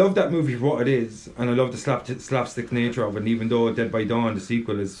 I love that movie for what it is, and I love the slapstick nature of it. And even though Dead by Dawn, the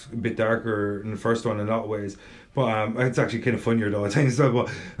sequel, is a bit darker than the first one in a lot of ways, but it's actually kind of funnier though at times. But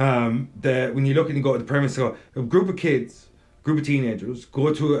when you look and you go at the premise, a group of kids, group of teenagers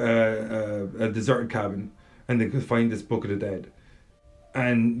go to a deserted cabin and they could find this Book of the Dead,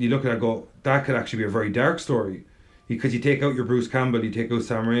 and you look at it and go, that could actually be a very dark story, because you take out your Bruce Campbell, you take out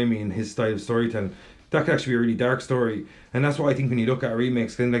Sam Raimi and his style of storytelling, that could actually be a really dark story. And that's what I think when you look at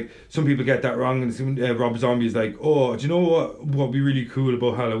remakes, and like some people get that wrong, and Rob Zombie is like, oh, do you know what would be really cool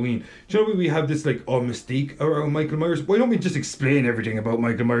about Halloween? Do you know we have this like mystique around Michael Myers? Why don't we just explain everything about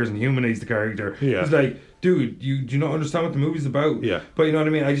Michael Myers and humanize the character? Yeah. It's like, dude, you do not understand what the movie's about. Yeah. But you know what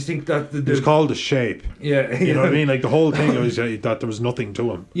I mean? I just think that it was called The Shape. Yeah. You know what I mean? Like the whole thing was that there was nothing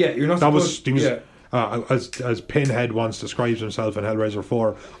to him. Yeah, you're not supposed to. As Pinhead once describes himself in Hellraiser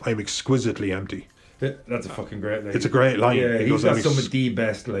 4, I'm exquisitely empty. That's a fucking great line. It's a great line. Yeah, He he's goes, got "I'm some of the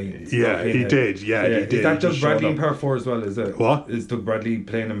best lines. Yeah, he did. Yeah, he did. Is that He Doug just Bradley showed in up. Power 4 as well? Is it? What? Is Doug Bradley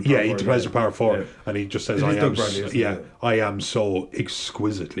playing him in Power Yeah, 4? he plays a Power 4, Yeah. and he just says, It is "I Doug am, Bradley, isn't it? I am so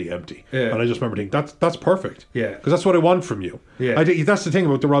exquisitely empty." Yeah. And I just remember thinking, that's perfect. Yeah. Because that's what I want from you. Yeah. That's the thing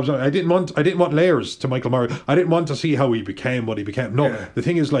about the Rob Zombie. I didn't want layers to Michael Myers. I didn't want to see how he became what he became. No, Yeah. the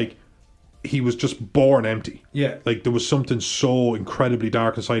thing is, like, he was just born empty. Yeah. Like, there was something so incredibly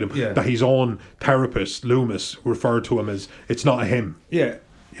dark inside him Yeah. that his own therapist, Loomis, referred to him as, it's not a him. Yeah.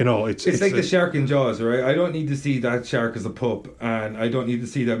 You know, it's like the shark in Jaws, right? I don't need to see that shark as a pup, and I don't need to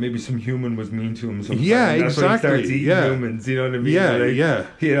see that maybe some human was mean to him. Sometime. Yeah, And that's when he exactly. starts eating Yeah. humans. You know what I mean? Yeah, Like, yeah.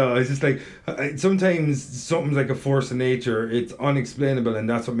 You know, it's just like sometimes something's like a force of nature. It's unexplainable, and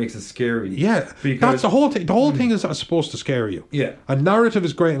that's what makes it scary. Yeah, because that's the whole thing. The whole thing is that it's supposed to scare you. Yeah. And narrative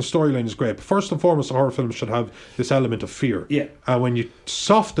is great and storyline is great. But first and foremost, a horror film should have this element of fear. Yeah. And when you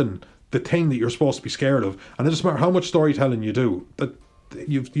soften the thing that you're supposed to be scared of, and it doesn't matter how much storytelling you do, that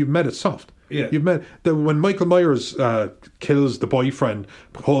you've made it soft. Yeah. You've made when Michael Myers kills the boyfriend,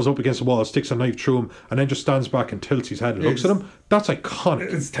 holds up against the wall, sticks a knife through him, and then just stands back and tilts his head and looks at him. That's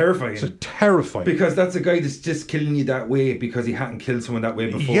iconic. It's terrifying. It's terrifying. Because that's a guy that's just killing you that way because he hadn't killed someone that way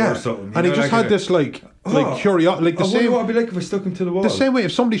before Yeah, or something. and he just had this like curiosity, like the I wonder same. what it'd be like if I stuck him to the wall. The same way,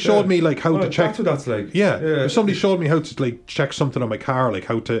 if somebody showed me like how to check, that's what that's like. yeah. If somebody showed me how to like check something on my car, like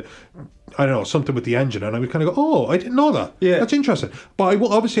how to, I don't know, something with the engine, and I would kind of go, "Oh, I didn't know that. Yeah. That's interesting." But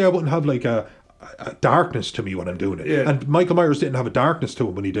obviously, I wouldn't have like a darkness to me when I'm doing it. Yeah. And Michael Myers didn't have a darkness to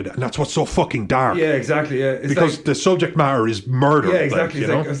him when he did it, and that's what's so fucking dark. Yeah, exactly. Yeah, it's because like, the subject matter is murder. yeah, exactly.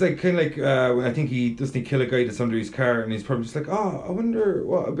 Like, It's like kind of like when I think he doesn't kill a guy that's under his car, and he's probably just like, "Oh, I wonder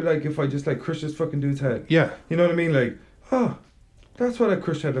what it'd be like if I just like crushed this fucking dude's head." Yeah. You know what I mean? Like, oh, that's what a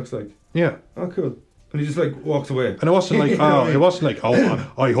crushed head looks like. Yeah. Oh, cool. And he just like walks away. And it wasn't like, You know what I mean? it wasn't like,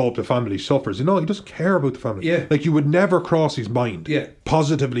 oh, I hope the family suffers. No, he doesn't care about the family. Yeah. Like, you would never cross his mind. Yeah.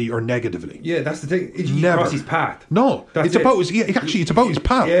 Positively or negatively. Yeah, that's the thing. He Never. cross his path. No, That's it's it. about his. Actually, it's about his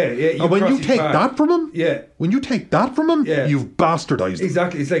path. Yeah, yeah, you And when cross you his take path. that from him, Yeah. when you take that from him, Yeah. you've bastardized him.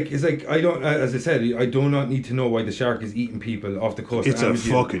 Exactly. It's like I don't. As I said, I do not need to know why the shark is eating people off the coast. It's of a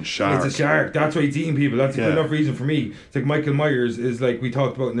Amazon. fucking shark. It's a shark. That's why it's eating people. That's a Yeah. good enough reason for me. It's like Michael Myers is like we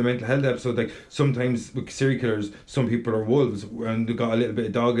talked about in the mental health episode. Like sometimes with serial killers, some people are wolves and they got a little bit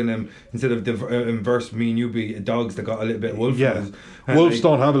of dog in them. Instead of the inverse, me and you be dogs that got a little bit of wolf. Yeah. in us. And Wolves like,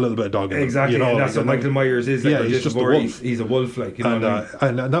 don't have a little bit of dog in them. Exactly, You know, and that's like, what Michael Myers is. Like, Yeah, he's just a wolf. He's a wolf, like, you know And, what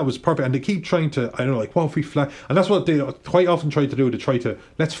I mean? and that was perfect. And they keep trying to, I don't know, like, what if we flesh? And that's what they quite often try to do. They try to,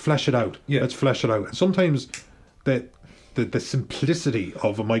 let's flesh it out. Yeah. Let's flesh it out. And sometimes the simplicity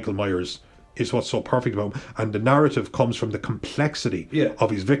of a Michael Myers is what's so perfect about him. And the narrative comes from the complexity Yeah. of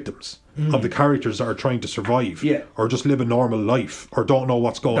his victims, of the characters that are trying to survive, Yeah. or just live a normal life, or don't know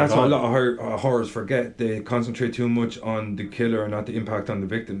what's going That's on. what a lot of horrors forget. They concentrate too much on the killer and not the impact on the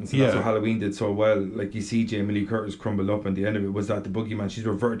victims. And that's Yeah. what Halloween did so well. Like you see Jamie Lee Curtis crumble up, and the end of it was that the boogeyman, she's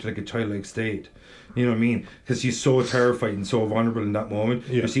reverted to like a childlike state. You know what I mean? Because she's so terrified and so vulnerable in that moment.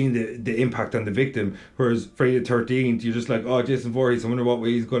 Yeah. You're seeing the impact on the victim. Whereas Friday the 13th, you're just like, oh, Jason Voorhees, I wonder what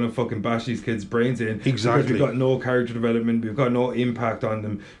way he's going to fucking bash these kids' brains in. Exactly. Because we've got no character development, we've got no impact on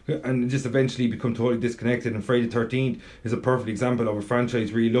them, and just eventually become totally disconnected. And Friday the 13th is a perfect example of a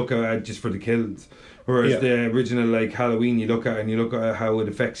franchise where you look at it just for the kills. Whereas Yeah. the original like Halloween, you look at how it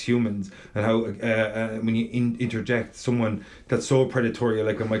affects humans and how when you interject someone that's so predatory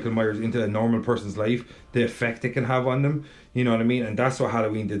like a Michael Myers into a normal person's life, the effect it can have on them. You know what I mean? And that's what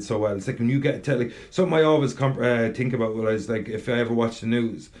Halloween did so well. It's like when you get to like something I always think about was like if I ever watch the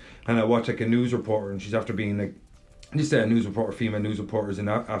news and I watch like a news reporter and she's after being like just a news reporter, female news reporters in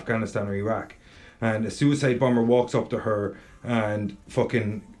Afghanistan or Iraq, and a suicide bomber walks up to her and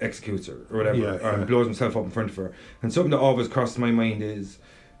fucking executes her or whatever, Yeah, or yeah. blows himself up in front of her. And something that always crosses my mind is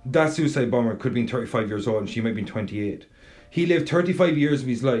that suicide bomber could have been 35 years old and she might have been 28. He lived 35 years of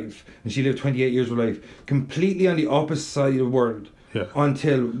his life and she lived 28 years of life completely on the opposite side of the world. Yeah.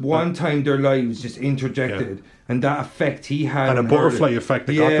 Until one time their lives just interjected, and that effect he had, And a on her, butterfly effect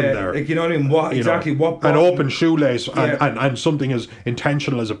that got them there. Like, you know what I mean? What You exactly? know, What an brought open them- shoelace Yeah. and something as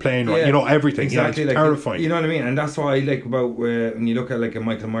intentional as a plane, Yeah, you know, everything. exactly. Yeah, it's like, terrifying. You know what I mean? And that's what I like about when you look at like a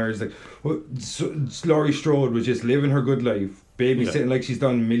Michael Myers, like Laurie Strode was just living her good life, babysitting like she's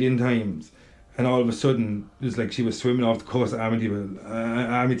done a million times. And all of a sudden, it was like she was swimming off the coast of Amity,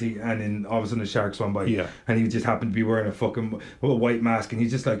 and then all of a sudden a shark swam by. Yeah. And he just happened to be wearing a white mask, and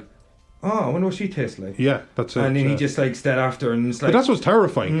he's just like, oh, I wonder what she tastes like. Yeah, that's it. And then he just like stayed after, and it's like, But that's what's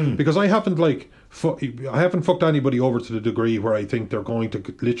terrifying because I haven't I haven't fucked anybody over to the degree where I think they're going to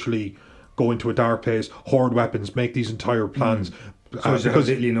literally go into a dark place, hoard weapons, make these entire plans, Shows you how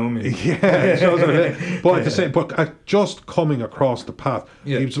little you know me. Yeah, it shows but at the same, just coming across the path,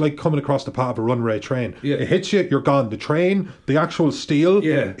 it was like coming across the path of a runaway train. Yeah. It hits you, you're gone. The train, the actual steel,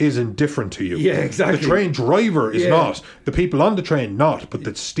 is indifferent to you. Yeah, exactly. The train driver is not. The people on the train not, but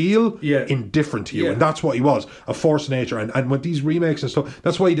the steel indifferent to you, and that's what he was, a force of nature. And with these remakes and stuff,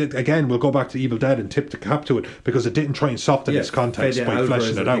 that's why he did. Again, we'll go back to Evil Dead and tip the cap to it, because it didn't try and soften its context by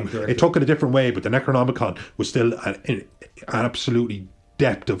fleshing it out. It took it a different way, but the Necronomicon was still an absolutely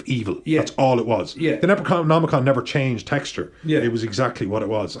depth of evil. That's all it was. The Necronomicon never changed texture. It was exactly what it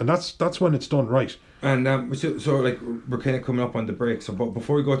was, and that's when it's done right. And so like we're kind of coming up on the break. So, but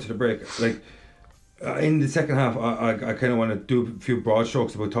before we go to the break, like in the second half, I kind of want to do a few broad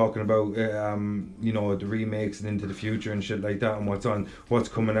strokes about talking about you know, the remakes and into the future and shit like that, and what's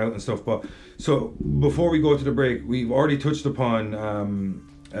coming out and stuff. But so before we go to the break, we've already touched upon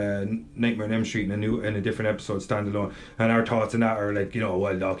Nightmare on Elm Street in a different episode, standalone, and our thoughts on that are like, you know,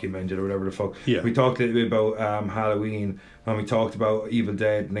 well documented or whatever the fuck. We talked a little bit about Halloween, and we talked about Evil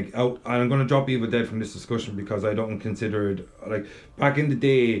Dead, and like and I'm going to drop Evil Dead from this discussion because I don't consider it, like, back in the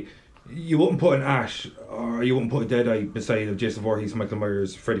day you wouldn't put an Ash or you wouldn't put a Deadeye beside of Jason Voorhees, Michael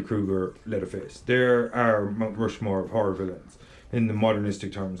Myers, Freddy Krueger, Leatherface. There are Mount Rushmore of horror villains in the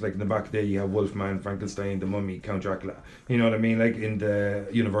modernistic terms. Like in the back of the day, you have Wolfman, Frankenstein, the Mummy, Count Dracula. You know what I mean? Like in the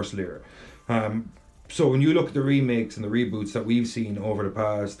Universal era. So when you look at the remakes and the reboots that we've seen over the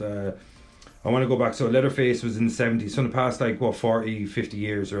past, I want to go back. So Leatherface was in the 70s. So in the past, like, 40, 50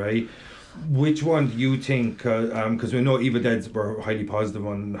 years, right? Which one do you think, because we know Evil Dead were highly positive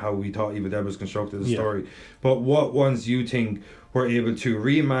on how we thought Evil Dead was constructed as a story, but what ones do you think were able to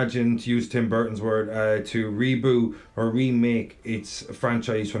reimagine, to use Tim Burton's word, to reboot or remake its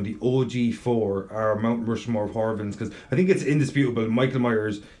franchise from the OG4, our Mount Rushmore of horror villains? Because I think it's indisputable, Michael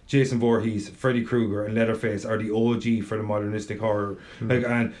Myers, Jason Voorhees, Freddy Krueger and Leatherface are the OG for the modernistic horror. Like,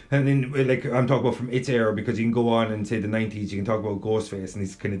 and then, like, I'm talking about from its era, because you can go on and say the 90s, you can talk about Ghostface and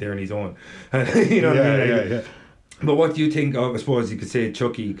he's kind of there on his own. You know what I mean? But what do you think of, I suppose you could say,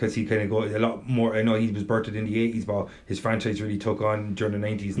 Chucky, because he kind of go a lot more, I know he was birthed in the 80s, but his franchise really took on during the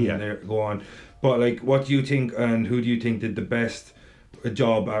 90s and go on. But like, what do you think, and who do you think did the best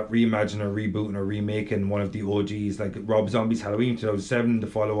job at reimagining or rebooting or remaking one of the OGs? Like Rob Zombie's Halloween 2007, the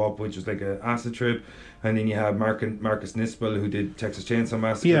follow-up, which was like an acid trip. And then you have Marcus Nispel, who did Texas Chainsaw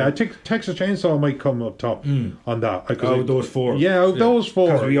Massacre. Yeah, I think Texas Chainsaw might come up top on that. Those four. Those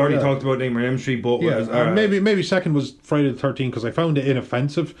four. Because we already talked about Nightmare on Elm Street, but maybe second was Friday the 13th, because I found it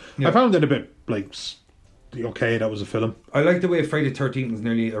inoffensive. I found it a bit like, okay, that was a film. I like the way Friday the 13th was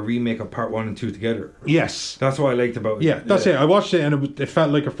nearly a remake of part 1 and 2 together. Yes. That's what I liked about it. Yeah, that's it. I watched it and it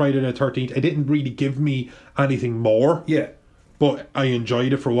felt like a Friday the 13th. It didn't really give me anything more. Yeah. But I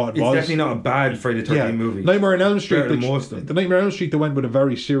enjoyed it for what it was. It's definitely not a bad Friday the 13th movie. Nightmare on Elm Street. The Nightmare on Elm Street, they went with a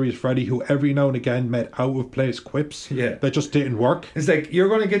very serious Freddy who every now and again made out of place quips that just didn't work. It's like, you're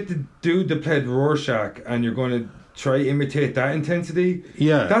going to get the dude that played Rorschach and you're going to try to imitate that intensity.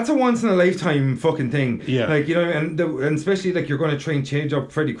 Yeah. That's a once in a lifetime fucking thing. Yeah. Like, you know, and especially like you're going to try and change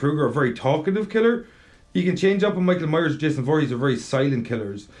up Freddy Krueger, a very talkative killer. You can change up on Michael Myers, Jason Voorhees are very silent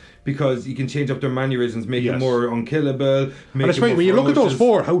killers, because you can change up their mannerisms, make it more unkillable. And it's right, when you look at those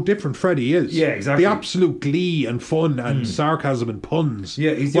four, how different Freddy is. Yeah, exactly. The absolute glee and fun and sarcasm and puns.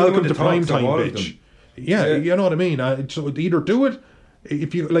 Yeah, he's welcome to primetime, bitch. Yeah, you know what I mean. So either do it.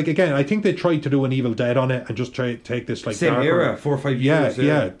 If you like, again, I think they tried to do an Evil Dead on it and just try to take this like same darker, era, 4 or 5 years.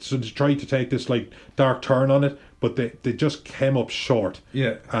 Yeah. So they tried to take this like dark turn on it, but they just came up short.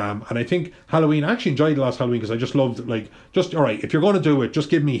 Yeah. And I think Halloween, I actually enjoyed the last Halloween because I just loved, like, just all right, if you're going to do it, just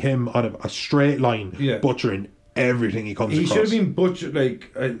give me him on a straight line, butchering everything he comes across. He should have been butchered.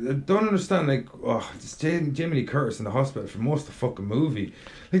 Like, I don't understand. Like, it's Jamie Lee Curtis in the hospital for most of the fucking movie.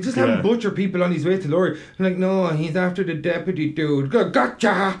 Like, just have him butcher people on his way to Laurie. I'm like, no, he's after the deputy dude.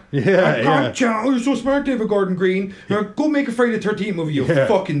 Gotcha! Gotcha! Oh, you're so smart, David Gordon Green. Go make a Friday the 13th movie, you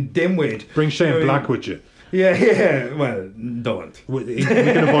fucking dimwit. Bring Shane Black with you. Yeah. Well, don't. We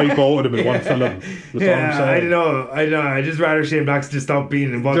can avoid both of them in one film. I don't know. I just rather Shane Black's just stop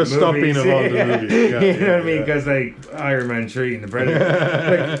being involved in the movie. Just stop being involved in the movie. You know what I mean? Because, like, Iron Man 3 and The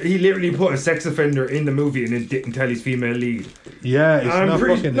Predator. Like, he literally put a sex offender in the movie and then didn't tell his female lead. Yeah,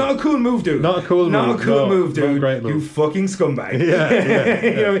 it's not a cool move, dude. Not a cool move, dude. Great move. You fucking scumbag.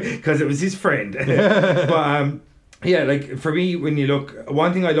 You know, because it was his friend. But, yeah, like, for me, when you look,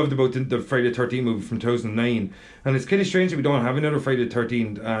 one thing I loved about the Friday the 13th movie from 2009, and it's kind of strange that we don't have another Friday the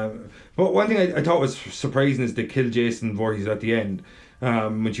 13th, but one thing I thought was surprising is they kill Jason Voorhees at the end.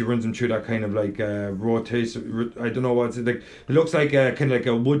 when she runs him through that kind of like rotation. I don't know what's it like. It looks like kind of like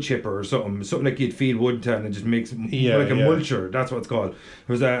a wood chipper or something like you'd feed wood to, and it just makes like a mulcher. That's what it's called. It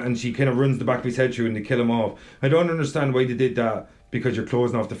was that, and she kind of runs the back of his head through and they kill him off. I don't understand why they did that. Because you're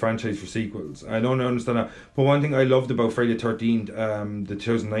closing off the franchise for sequels. I don't understand that. But one thing I loved about Friday the 13th, the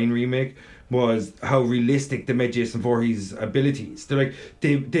 2009 remake, was how realistic they made Jason Voorhees' abilities. They're like,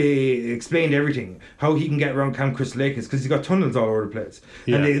 they explained everything. How he can get around Camp Crystal Lake is because he's got tunnels all over the place.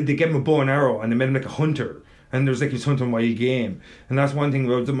 Yeah. And they gave him a bow and arrow and they made him like a hunter. And there was like he was hunting wild game. And that's one thing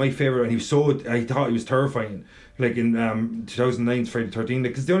about my favourite. And I thought he was terrifying. Like in 2009's Friday the 13th,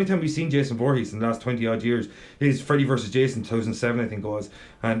 because the only time we've seen Jason Voorhees in the last 20 odd years is Freddy vs. Jason 2007, I think it was,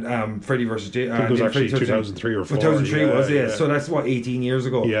 and Freddy vs. Jason. I think it was actually 2003 or 4. 2003 was it? Yeah. So that's what 18 years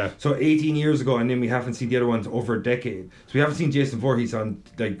ago. Yeah. So 18 years ago, and then we haven't seen the other ones over a decade. So we haven't seen Jason Voorhees on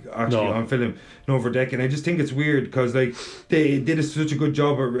on film in over a decade. And I just think it's weird because like they did such a good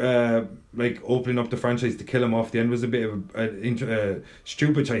job of like opening up the franchise to kill him off the end was a bit of a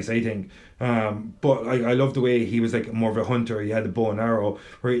stupid choice, I think. But I love the way he was like more of a hunter. He had the bow and arrow.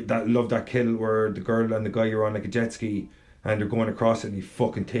 Loved that kill where the girl and the guy are on like a jet ski and they're going across it and he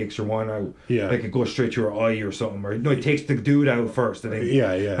fucking takes your one out. Yeah. Like it goes straight to her eye or something. Or no, it takes the dude out first, I think.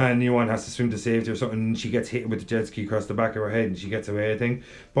 Yeah, yeah. And your one has to swim to safety or something and she gets hit with the jet ski across the back of her head and she gets away, I think.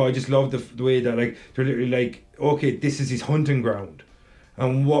 But I just love the way that like they're literally like, okay, this is his hunting ground.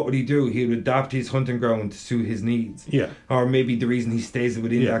 And what would he do? He would adapt his hunting ground to suit his needs. Yeah. Or maybe the reason he stays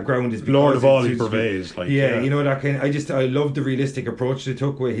within that ground is because Lord of all he purveys. Like, you know that kind of, I love the realistic approach they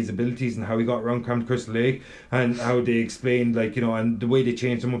took with his abilities and how he got around Camp Crystal Lake and how they explained like, you know, and the way they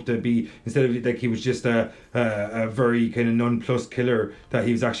changed him up to be, instead of like he was just a very kind of nonplussed killer, that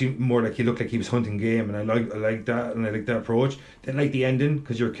he was actually more like he looked like he was hunting game, and I like that, and I like that approach. Didn't like the ending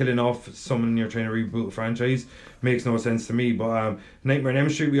because you're killing off someone and you're trying to reboot a franchise. Makes no sense to me. But Nightmare on Elm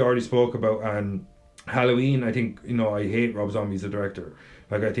Street we already spoke about, and Halloween, I think, you know, I hate Rob Zombie as a director.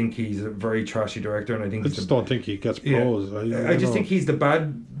 Like I think he's a very trashy director, and I think don't think he gets pros. I just think he's the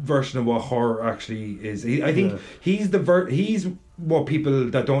bad version of what horror actually is. I think he's he's what people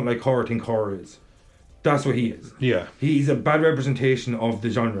that don't like horror think horror is. That's what he is. Yeah. He's a bad representation of the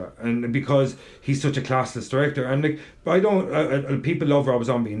genre, and because he's such a classless director, and like, I don't. People love Rob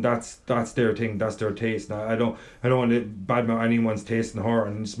Zombie, and that's their thing. That's their taste. Now, I don't want to badmouth anyone's taste in horror,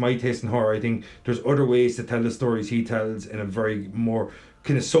 and it's my taste in horror. I think there's other ways to tell the stories he tells in a very more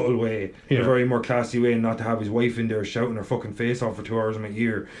kind of subtle way, in a very more classy way, and not to have his wife in there shouting her fucking face off for 2 hours in my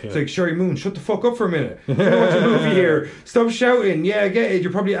ear. It's like, Sherry Moon, shut the fuck up for a minute. I watch a movie here. Stop shouting. Yeah, I get it.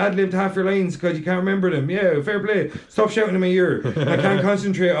 You're probably ad-libbed half your lines because you can't remember them. Yeah, fair play. Stop shouting in my ear. I can't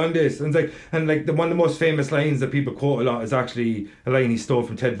concentrate on this. And it's like, one of the most famous lines that people quote a lot is actually a line he stole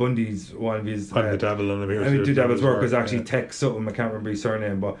from Ted Bundy's one of his. I'm the devil and I'm here. I mean, the devil's work was actually Tex something. I can't remember his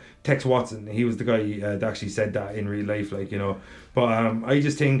surname, but Tex Watson. He was the guy that actually said that in real life, like, you know. But I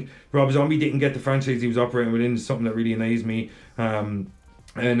just think Rob Zombie didn't get the franchise he was operating within. Something that really annoys me. Nightmare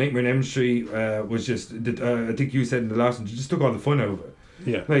on Elm Street was just, I think you said in the last one, you just took all the fun out of it.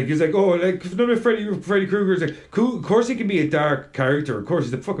 Yeah. Like, he's like, oh, like, another Freddy Krueger's like, cool, of course he can be a dark character. Of course,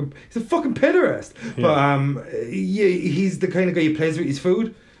 he's a fucking pederast. Yeah. But he's the kind of guy who plays with his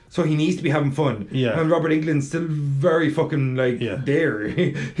food. So he needs to be having fun. Yeah. And Robert Englund's still very fucking there.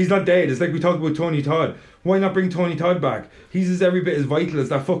 He's not dead. It's like we talked about Tony Todd. Why not bring Tony Todd back? He's just every bit as vital as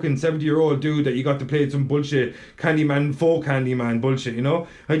that fucking 70-year-old dude that you got to play some bullshit Candyman bullshit, you know?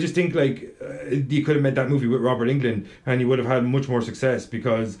 I just think like you could have made that movie with Robert Englund and you would have had much more success,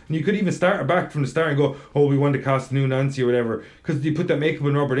 because and you could even start it back from the start and go, oh, we want to cast a new Nancy or whatever, because you put that makeup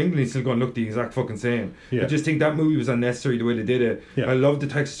on Robert Englund, he's still going to look the exact fucking same. Yeah. I just think that movie was unnecessary the way they did it. Yeah. I love the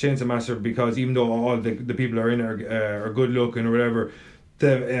Texas Chainsaw Massacre because even though all the people are in are good looking or whatever,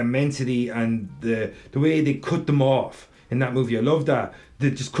 the immensity and the way they cut them off in that movie, I love that. They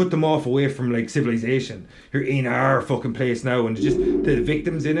just cut them off away from like civilization. You're in our fucking place now, and just the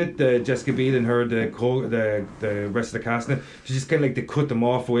victims in it, the Jessica Biel and her, the rest of the cast in it, just kind of like they cut them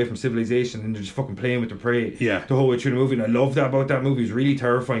off away from civilization, and they're just fucking playing with the prey. Yeah. The whole way through the movie, and I love that about that movie. It was really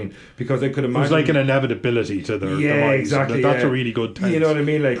terrifying because I could imagine. It was like an inevitability to their demise. Exactly. That's a really good, you know what I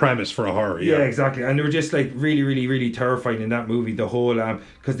mean, like premise for a horror. Yeah, exactly. And they were just like really, really, really terrifying in that movie. The whole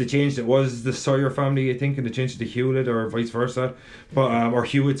because they changed it was the Sawyer family, I think, and they changed it to Hewlett or vice versa, but or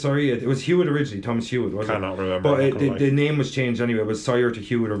Hewitt. Sorry, it was Hewitt originally, Thomas Hewitt, wasn't it? Cannot remember. But the name was changed anyway. It was Sawyer to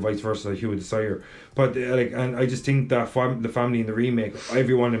Hewitt or vice versa, Hewitt to Sawyer. But and I just think that the family in the remake,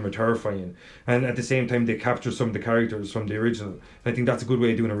 every one of them are terrifying, and at the same time they capture some of the characters from the original. I think that's a good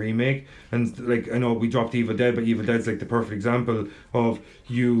way of doing a remake. And like, I know we dropped Evil Dead, but Evil Dead's like the perfect example of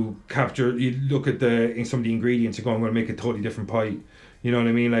you look at some of the ingredients, you go, I'm going to make a totally different pie. You know what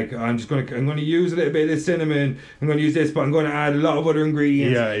I mean? Like I'm going to use a little bit of this cinnamon. I'm going to use this, but I'm going to add a lot of other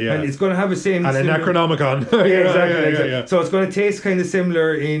ingredients. Yeah. And it's going to have a same. And a Necronomicon. Exactly. So it's going to taste kind of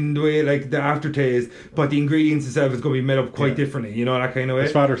similar in the way, like the aftertaste, but the ingredients itself is going to be made up quite differently. You know, that kind of way.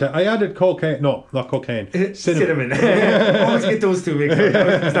 His father said, I added cocaine. No, not cocaine. Cinnamon. Always get those two mixed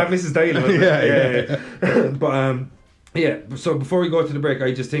up. Is that Mrs. Dylan? But so before we go to the break,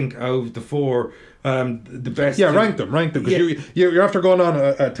 I just think out of the four, the best. Yeah, rank them because you're after going on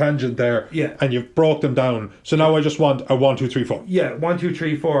a tangent there. Yeah, and you've broke them down. So now I just want a 1, 2, 3, 4. Yeah, 1, 2,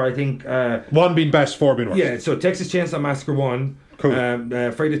 3, 4. I think 1 being best, 4 being worst. Yeah, so Texas Chainsaw Massacre 1. Cool.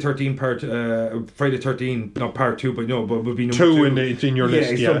 Friday the 13th Friday the 13th, not part 2, but would be number 2 2 in your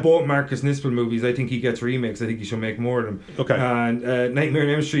list. So both Marcus Nispel movies, I think he gets remakes. I think he should make more of them. Okay. And Nightmare on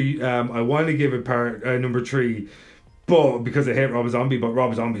Elm Street, I want to give it part number 3. But because I hate Rob Zombie, but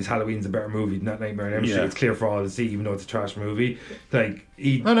Rob Zombie's Halloween's a better movie than that Nightmare on Elm Street. It's clear for all to see, even though it's a trash movie. Like,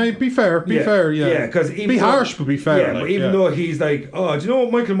 be fair. Yeah, because be harsh, but be fair. Yeah, but even though he's like, oh, do you know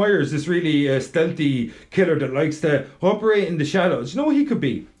what Michael Myers, this really stealthy killer that likes to operate in the shadows? Do you know what he could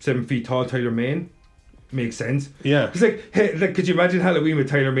be? 7 feet tall, Tyler Mane. Makes sense. Yeah. It's like, hey, could you imagine Halloween with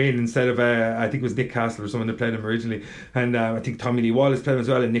Tyler Mane instead of I think it was Nick Castle or someone that played him originally, and I think Tommy Lee Wallace played him as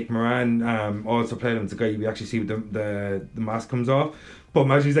well, and Nick Moran also played him. It's a guy you actually see with the mask comes off. But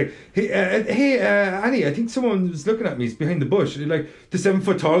imagine he's like, hey, Annie, I think someone was looking at me. He's behind the bush. Like the 7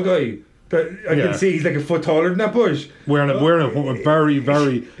 foot tall guy. That I can see he's like a foot taller than that bush. Wearing a very,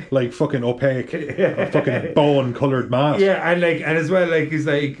 very like fucking opaque, fucking bone coloured mask. Yeah, and as well, like he's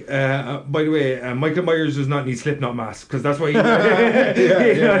like, by the way, Michael Myers does not need Slipknot mask because that's why.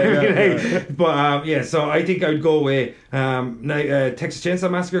 But so I think I would go away Texas Chainsaw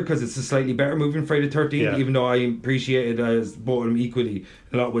Massacre because it's a slightly better movie than Friday the 13th, even though I appreciate it as both of them equally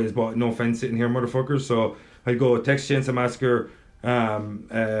in a lot of ways. But no offense sitting here, motherfuckers. So I'd go Texas Chainsaw Massacre.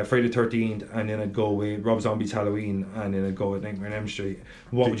 Friday the 13th, and then I'd go with Rob Zombie's Halloween, and then I'd go with Nightmare on Elm Street.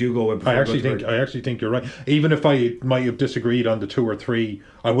 What would you go with? I actually think you're right. Even if I might have disagreed on the 2 or 3,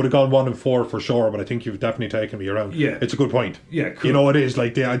 I would have gone 1 and 4 for sure. But I think you've definitely taken me around. Yeah, it's a good point. Yeah, cool. You know, it is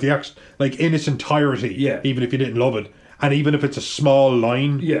like like in its entirety. Yeah, even if you didn't love it. And even if it's a small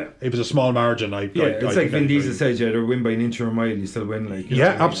line, if it's a small margin, it's like Vin Diesel says, they win by an inch or a mile, you still win. Like,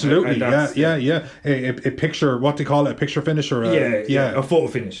 absolutely, A picture, what do you call it? A picture finish or a photo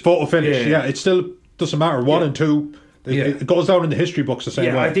finish. It still doesn't matter. 1 and 2. It goes down in the history books the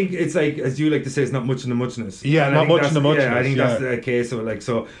same way. I think it's like, as you like to say, it's not much in the muchness. Not much in the muchness. Yeah, I think that's the case of it. Like,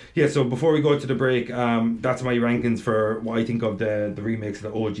 so before we go to the break, that's my rankings for what I think of the remakes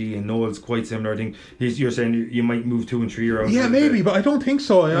of the OG, and Noel's quite similar. I think you're saying you might move 2 and 3 around. Yeah, maybe, but I don't think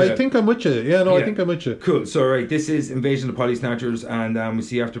so. I think I'm with you. I think I'm with you. Cool. So, right, this is Invasion of the Polly Snatchers, and we'll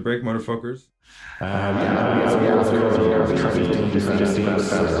see you after break, motherfuckers.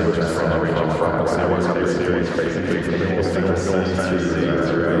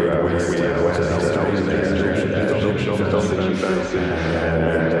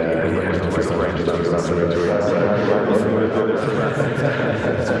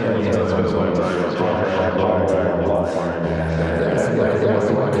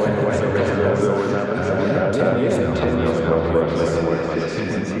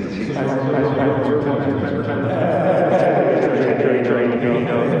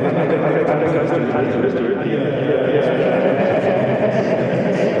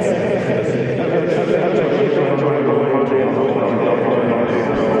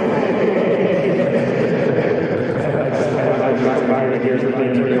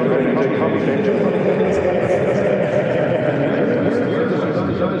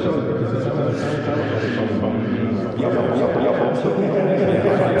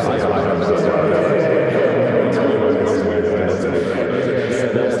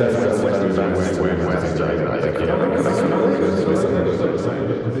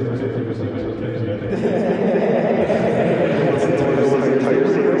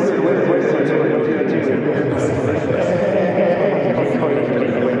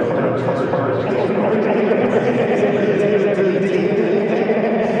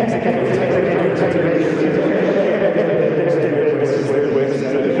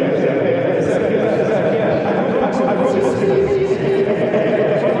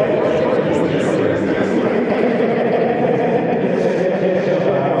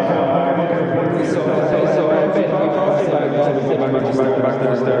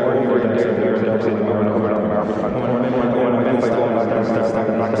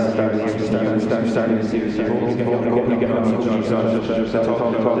 starting to see hopefully get on some jobs talk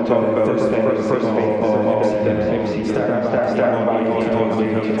about first MC start by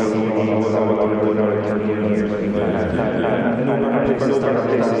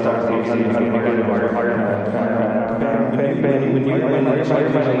when you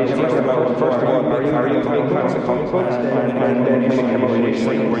first of all, are you talking about the comic books and then you should come up with which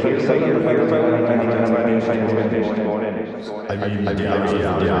site where you're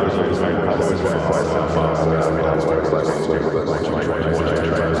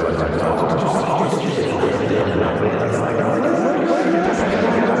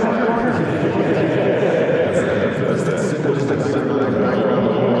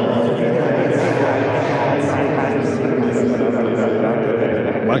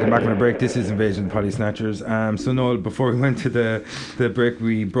Welcome back from the break. This is Invasion of the Potty Snatchers. So Noel, before we went to the break,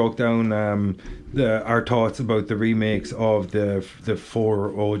 we broke down our thoughts about the remakes of the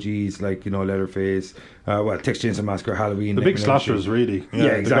four OGs, like, you know, Leatherface, Texas Chainsaw Massacre, Halloween, the big slashers, really. Yeah,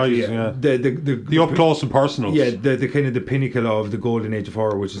 exactly. The guys, the up close and personals. Yeah, the kind of the pinnacle of the golden age of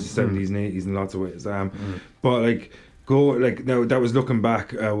horror, which is the 70s and 80s in lots of ways. But now that was looking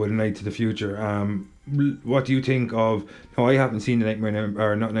back with A Night to the Future. What do you think of? No, I haven't seen the I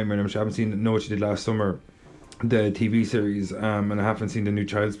haven't seen Know What You Did Last Summer, the TV series, and I haven't seen the new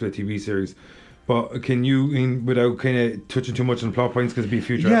Child's Play TV series. But can you, without kind of touching too much on the plot points, because it'd be a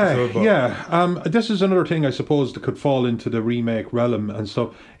future episode? This is another thing, I suppose, that could fall into the remake realm and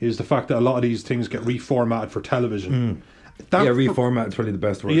stuff, is the fact that a lot of these things get reformatted for television. Reformat is probably the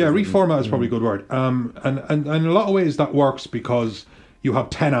best word. Yeah, reformat is probably a good word. And in a lot of ways that works because you have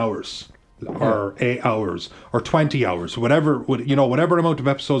 10 hours. Or 8 hours or 20 hours, whatever amount of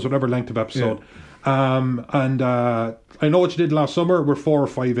episodes, whatever length of episode. I Know What You Did Last Summer, we're 4 or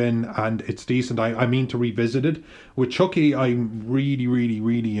 5 in and it's decent. I mean to revisit it. With Chucky, I'm really, really,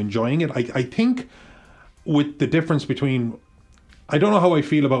 really enjoying it. I think with the difference between, I don't know how I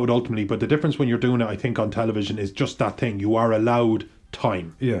feel about it ultimately, but the difference when you're doing it, I think, on television is just that thing. You are allowed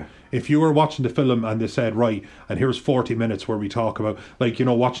time. Yeah. If you were watching the film and they said, right, and here's 40 minutes where we talk about, like, you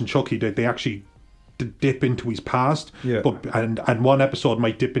know, watching Chucky, they actually dip into his past. Yeah. And one episode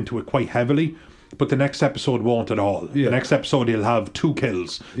might dip into it quite heavily, but the next episode won't at all. Yeah. The next episode he'll have 2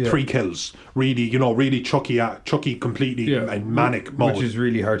 kills, 3 kills. Really Chucky completely in manic mode. Which is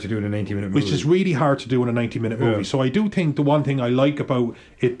really hard to do in a 90-minute movie. Which is really hard to do in a 90-minute movie. So I do think the one thing I like about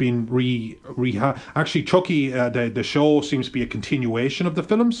it being actually Chucky, the show seems to be a continuation of the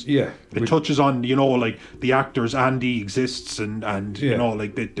films. Yeah. It touches on, you know, like the actors, Andy exists and you know,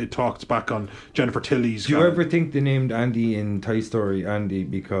 like it talks back on Jennifer Tilly's. Do you ever think they named Andy in Toy Story Andy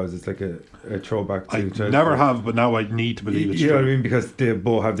because it's like a throwback to I never have, but now I need to believe it's true. You know what I mean? Because they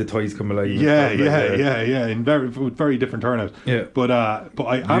both have the toys come alive. Yeah, in very different turnouts. Yeah. But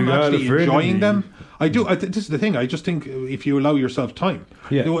I'm actually enjoying them. I do. This is the thing. I just think if you allow yourself time.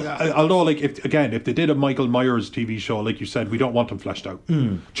 Yeah. Although, like, if they did a Michael Myers TV show, like you said, we don't want them fleshed out.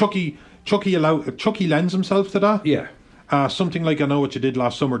 Chucky lends himself to that. Yeah. Something like I Know What You Did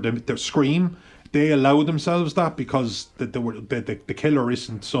Last Summer, the Scream. They allow themselves that because the killer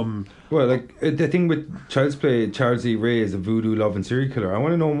isn't some. Well, like the thing with Child's Play, Charles E. Ray is a voodoo loving serial killer. I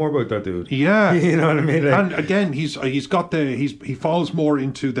want to know more about that dude. Yeah, you know what I mean. Like, and again, he falls more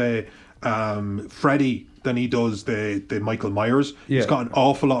into the Freddy than he does the Michael Myers. Yeah. He's got an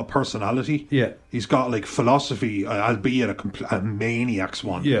awful lot of personality. Yeah, he's got like philosophy, albeit a maniac's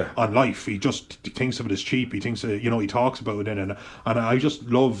one. Yeah. On life, he thinks of it as cheap. He thinks he talks about it, and I just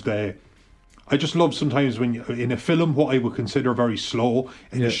love sometimes when in a film what I would consider very slow,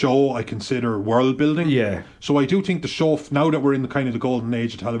 in a show I consider world building. Yeah. So I do think the show, now that we're in the kind of the golden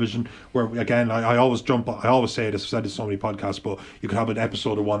age of television, where again I always say this, I've said this so many podcasts, but you could have an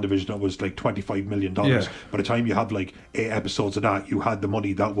episode of WandaVision that was like $25 million. Yeah. By the time you have like 8 episodes of that, you had the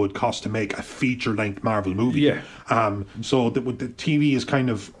money that would cost to make a feature-length Marvel movie. Yeah. So the TV is kind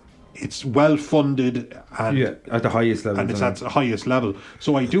of, it's well funded and at the highest level, and it's at the highest level.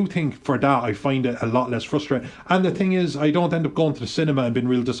 So I do think for that I find it a lot less frustrating. And the thing is, I don't end up going to the cinema and being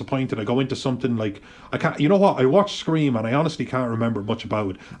real disappointed. I go into something like, I can't. You know what? I watched Scream and I honestly can't remember much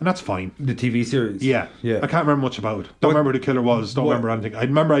about it, and that's fine. The TV series. Yeah. I can't remember much about it. Don't remember who the killer was. Don't remember anything. I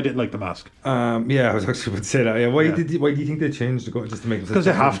remember I didn't like the mask. I was actually about to say that. Yeah. Why do you think they changed just to make it? Because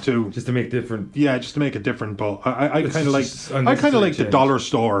they have to. Just to make it different. Yeah, just to make it different. But I kind of like the dollar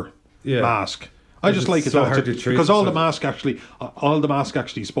store. Mask. I just like it so hard because all the mask actually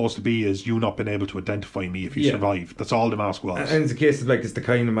is supposed to be is you not being able to identify me if you survive. That's all the mask was. And it's a case of like it's the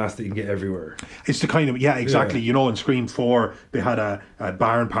kind of mask that you can get everywhere. It's the kind of exactly. You know, in Scream 4 they had a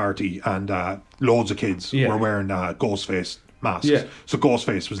barn party and loads of kids were wearing Ghostface masks. Yeah. So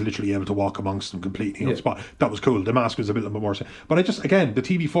Ghostface was literally able to walk amongst them completely on the spot. That was cool. The mask was a bit more. But I just, again, the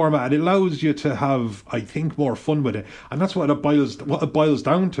TV format, it allows you to have, I think, more fun with it. And that's what it boils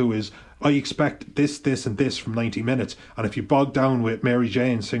down to is, I expect this, and this from 90 minutes. And if you bog down with Mary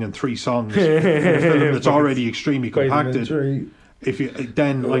Jane singing 3 songs in a film that's already extremely compacted,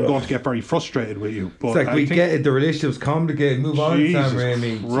 then I'm going to get very frustrated with you. But it's like, we get it, the relationship's complicated, move on, Sam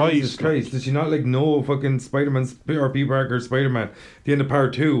Raimi. Jesus Christ, does she not know fucking Spider-Man or Peter Parker Spider-Man the end of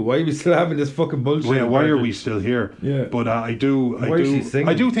part 2? Why are we still having this fucking bullshit? Why are we still here? Yeah. But I do think,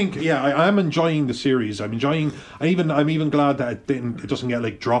 I am enjoying the series. I'm even glad that it doesn't get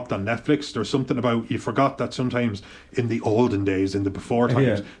like dropped on Netflix. There's something about, you forgot that sometimes in the olden days, in the before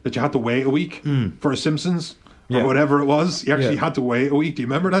times, that you had to wait a week for a Simpsons or whatever it was. You actually had to wait a week. Do you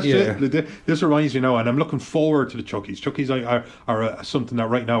remember that shit? This reminds me now, and I'm looking forward to the Chuckies. Chuckies are something that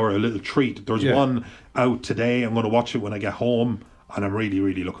right now are a little treat. There's one out today. I'm going to watch it when I get home, and I'm really,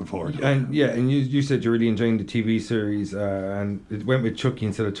 really looking forward to it. And you said you're really enjoying the TV series, and it went with Chucky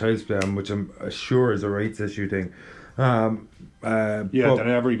instead of Child's Play, which I'm sure is a rights issue thing. Did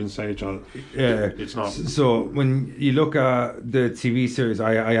I ever even say it, John? Yeah, it's not. So when you look at the TV series,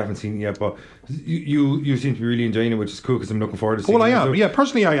 I haven't seen it yet, but you seem to be really enjoying it, which is cool because I'm looking forward to seeing it. Well, I am. Yeah,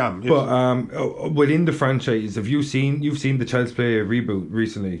 personally, I am. But within the franchise, you've seen the Child's Play reboot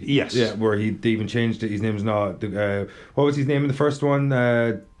recently? Yes. Yeah, where they even changed it. His name's not what was his name in the first one?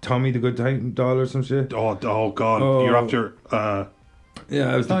 Tommy the Good Time Doll or some shit. Oh God, you're after.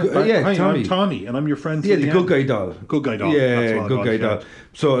 Yeah, I was Tommy. I'm Tommy, and I'm your friend. Yeah, the Good Guy Doll. Good Guy Doll. Yeah, Good Guy Doll.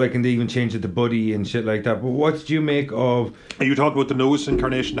 So, and they even changed it to Buddy and shit like that. But what did you make of? Are you talking about the newest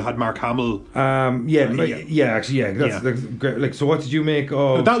incarnation that had Mark Hamill? That's great. Like, so what did you make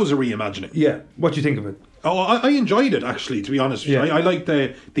of? That was a reimagining. Yeah, what do you think of it? Oh, I enjoyed it, actually, to be honest. Yeah. I like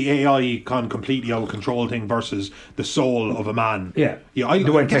the AI gone completely out of control thing versus the soul of a man. Yeah. They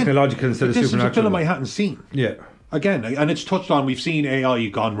went technological instead of supernatural. This is a film I hadn't seen. Yeah. Again, and it's touched on. We've seen AI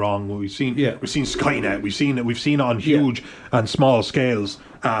gone wrong. We've seen Skynet. We've seen it on huge and small scales.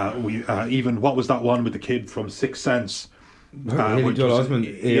 Even what was that one with the kid from Sixth Sense? Joel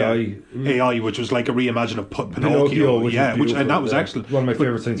Osment, AI, which was like a reimagining of Pinocchio, and that was excellent. One of my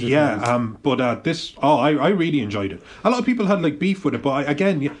favourite science fiction movies. I really enjoyed it. A lot of people had like beef with it, but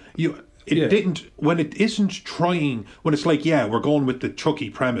didn't, when it isn't trying, when it's like, we're going with the Chucky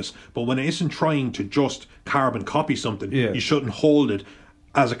premise, but when it isn't trying to just carbon copy something, you shouldn't hold it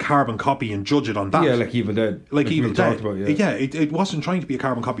as a carbon copy and judge it on that. Yeah, like Evil Dead. Like Evil Dead. About, it wasn't trying to be a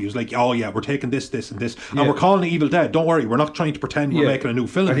carbon copy. It was like, we're taking this, and this, and we're calling it Evil Dead. Don't worry, we're not trying to pretend we're making a new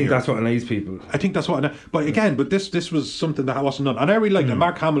film. I think that's what annoys people. But this was something that wasn't done. And I really liked it.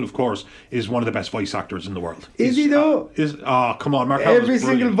 Mark Hamill, of course, is one of the best voice actors in the world. Is he though? Come on, Mark Hamill. Every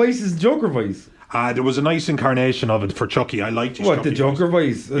single voice is Joker voice. There was a nice incarnation of it for Chucky. I liked his the Joker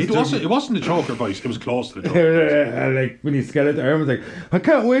voice? It wasn't the Joker voice. It was close to the Joker voice. Like when he Skeletor, I was like, I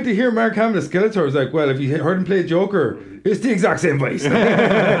can't wait to hear Mark Hamill as Skeletor. I was like, well, if you heard him play Joker, it's the exact same voice.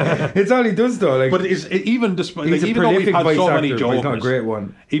 It's all he does though. Like, but even despite, he's even though we've had so many Jokers, he's not a great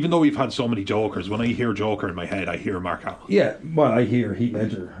one. Even though we've had so many Jokers, when I hear Joker in my head, I hear Mark Hamill. Yeah, well, I hear Heath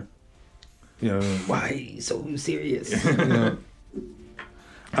Ledger. Why so serious?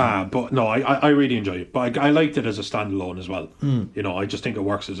 But no, I really enjoy it. But I liked it as a standalone as well. I just think it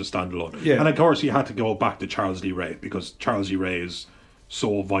works as a standalone. Yeah. And of course, you had to go back to Charles Lee Ray because Charles Lee Ray is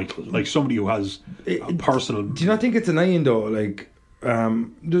so vital. Like somebody who has a personal. Do you not think it's annoying though? Like,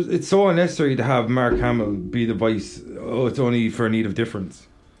 it's so unnecessary to have Mark Hamill be the voice. Oh, it's only for a need of difference.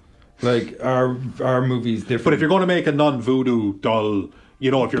 Like our movie's different. But if you're going to make a non-voodoo doll.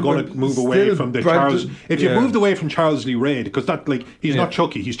 If you're going to move away from the Charles... If you moved away from Charles Lee Ray, because that, like, he's not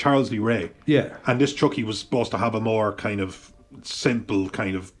Chucky, he's Charles Lee Ray. Yeah. And this Chucky was supposed to have a more kind of simple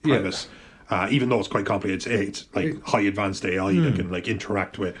kind of premise. Even though it's quite complicated. It's like high advanced AI that can, like,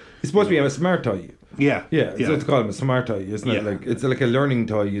 interact with... It's supposed to be a smart toy. Yeah. It's called a smart toy, isn't it? Like it's like a learning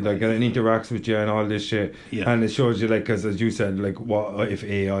toy. Like, and it interacts with you and all this shit. Yeah. And it shows you, like, because as you said, like, what if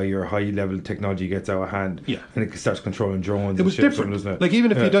AI or high level technology gets out of hand? Yeah. And it starts controlling drones. It was shit, different, isn't it? Like,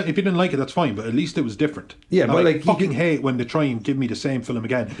 even if you didn't like it, that's fine. But at least it was different. Yeah. And but I fucking hate when they try and give me the same film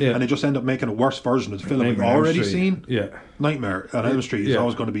again, and they just end up making a worse version of the film I've already seen. Yeah. Nightmare on Elm Street is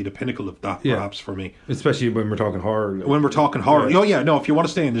always going to be the pinnacle of that, perhaps for me. Especially when we're talking horror. When we're talking horror, no. If you want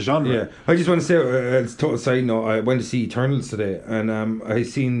to stay in the genre, yeah. I just want to say, it's a total side note. I went to see Eternals today, and I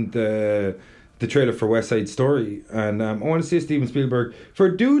seen the trailer for West Side Story, and I want to say Steven Spielberg, for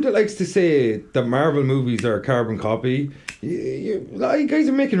a dude that likes to say that Marvel movies are a carbon copy, you guys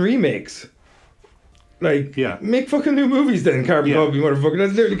are making remakes. Like, Yeah. make fucking new movies then, carbon copy, motherfucker.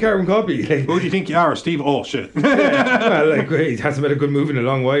 That's literally carbon copy. Like, Who do you think you are, Steve? Oh, shit. well, like, he hasn't made a good movie in a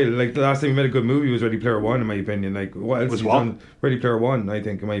long while. Like, the last time he made a good movie was Ready Player One, in my opinion. Like, what else Was has he what? done? Ready Player One, I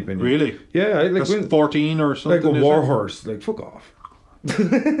think, in my opinion. Really? Yeah, like, That's 14 or something. like a is war it? horse. Like, fuck off. Come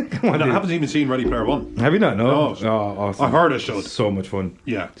on, I dude. haven't even seen Ready Player One. Have you not? No. No. Oh, awesome. I heard it should. So much fun.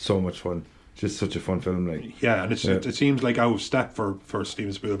 Yeah. So much fun. Just such a fun film, like. Yeah, and it seems like out of step for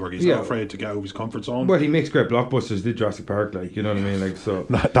Steven Spielberg. He's not afraid to get out of his comfort zone. Well, he makes great blockbusters. Did Jurassic Park, like, you know what I mean, like, so.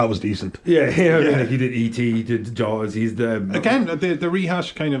 That was decent. Yeah, you know what I mean? Like, he did E.T., he did Jaws. He's the Again, the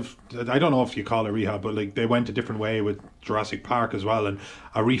rehash kind of, I don't know if you call it rehab, but like they went a different way with Jurassic Park as well, and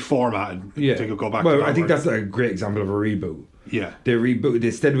a reformat to go back. Well, to that I think word. that's a great example of a reboot. Yeah. They rebooted.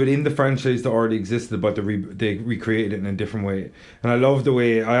 They stayed within the franchise that already existed, but they recreated it in a different way. And I love the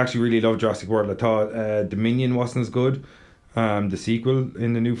way. I actually really love Jurassic World. I thought Dominion wasn't as good. The sequel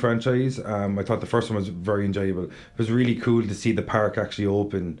in the new franchise. I thought the first one was very enjoyable. It was really cool to see the park actually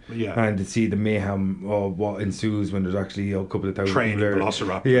open, and to see the mayhem of what ensues when there's actually a couple of thousand training people there.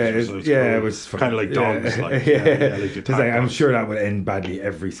 velociraptors. Yeah, it was kind of like dogs. Yeah, Like, like it's like, I'm sure that would end badly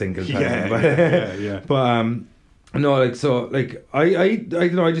every single time. Yeah. But no, like, so, like, I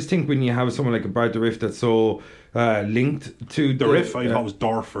don't know. I just think when you have someone like a Brad Dourif that's so linked to The riff, I thought was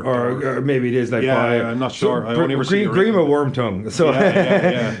Dorf or maybe it is like I'm not sure. I only ever seen the riff. Grima Wormtongue. So,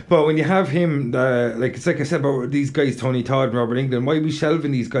 Yeah. but when you have him, like, it's like I said about these guys, Tony Todd and Robert Englund, why are we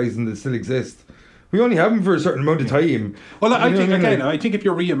shelving these guys and they still exist? We only have them for a certain amount of time. Well, I You know think what I mean? again, Like, I think if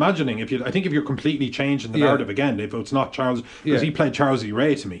you're reimagining, if you're completely changing the narrative again, if it's not Charles, because he played Charles D.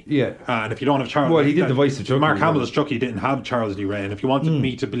 Ray to me, and if you don't have Charles, well, he did the voice of Chucky. Mark Hamill as Chucky didn't have Charles D. Ray, and if you wanted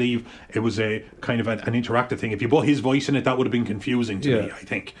me to believe it was a kind of an interactive thing, if you put his voice in it, that would have been confusing to me. I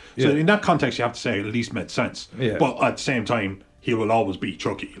think so. In that context, you have to say it at least made sense. But at the same time, he will always be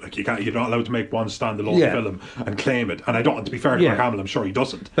Chucky. Like, you're not allowed to make one standalone film and claim it. And I don't. To be fair to Mark Hamill, I'm sure he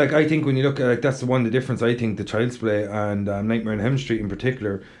doesn't. Like, I think when you look at, like, that's the difference. I think the Child's Play and Nightmare on Elm Street in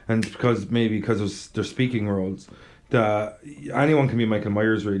particular, and because of their speaking roles, that anyone can be Michael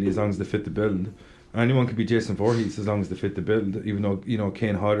Myers really as long as they fit the build. Anyone could be Jason Voorhees as long as they fit the build. Even though, you know,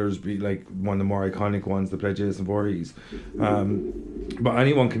 Kane Hodder's be like one of the more iconic ones that play Jason Voorhees. But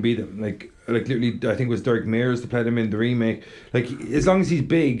anyone can be them. Like literally, I think it was Derek Mears that played him in the remake. Like, as long as he's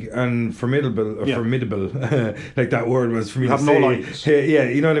big and formidable, like that word was for me. Have no lines. Yeah,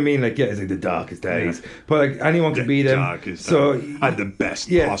 you know what I mean. Like, it's like the darkest days. But like anyone can be them. And the best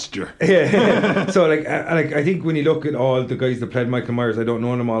posture. Yeah. So like I think when you look at all the guys that played Michael Myers, I don't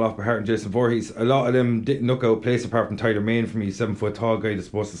know them all off by heart, and Jason Voorhees, a lot of them didn't look out of place apart from Tyler Mane for me, 7 foot tall guy that's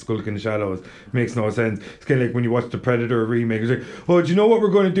supposed to skulk in the shadows. Makes no sense. It's kind of like when you watch the Predator remake. It's like, oh, do you know what we're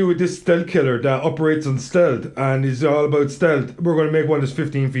going to do with this stealth killer that operates on stealth and is all about stealth? We're going to make one that's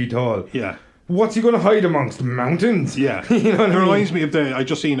 15 feet tall. Yeah. What's he going to hide amongst? Mountains? Yeah. You know what I mean? Reminds me of I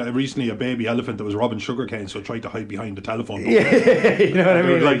just seen recently a baby elephant that was robbing sugarcane, so it tried to hide behind the telephone book. Yeah, you know what I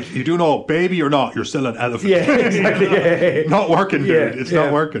mean? Like, you do know, baby or not, you're still an elephant. Yeah, exactly. Yeah. Not working, dude. It's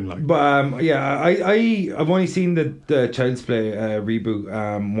not working. Like, but I've only seen the Child's Play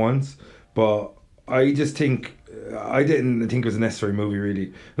reboot once, but I just think I didn't think it was a necessary movie.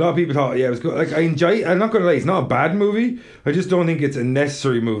 Really, a lot of people thought, it was good. Like, I enjoy it. I'm not gonna lie, it's not a bad movie. I just don't think it's a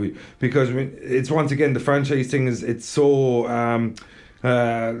necessary movie because it's once again the franchise thing is it's so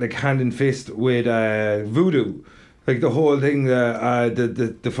like hand in fist with voodoo. Like the whole thing,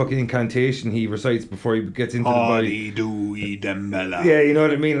 the fucking incantation he recites before he gets into the body. Yeah, you know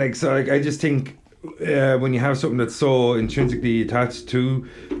what I mean. Like, so, like, I just think when you have something that's so intrinsically attached to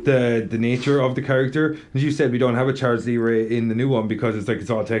the nature of the character, as you said, we don't have a Charles Lee Ray in the new one because it's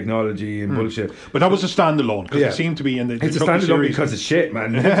all technology and bullshit. But that was a standalone because it seemed to be in the it's a standalone series. because it's shit,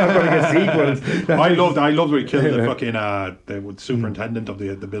 man. It's not going to get sequels. I loved where he killed the fucking the superintendent of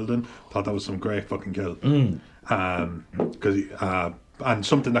the building. Thought that was some great fucking kill. Because and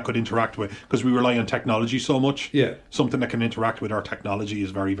something that could interact with, because we rely on technology so much. Yeah, something that can interact with our technology is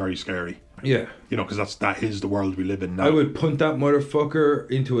very, very scary. Yeah, you know, because that is the world we live in now. I would punt that motherfucker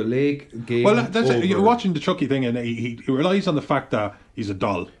into a lake. Game well, that's over. it. You're watching the Chucky thing, and he relies on the fact that he's a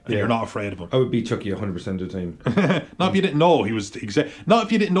doll, and you're not afraid of him. I would beat Chucky 100% of the time. Not if you didn't know he was. Not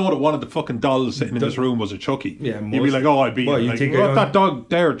if you didn't know that one of the fucking dolls sitting in this room was a Chucky. Yeah, you'd be like, oh, I'd beat him. You think that dog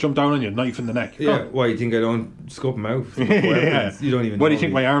there jumped down on you, knife in the neck. Yeah. Why you think I don't scope him out? Yeah. You don't even. Why know do you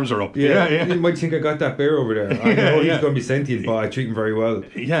think my arms are up? Yeah. Why do you think I got that bear over there? I know he's going to be sentient, but I treat him very well.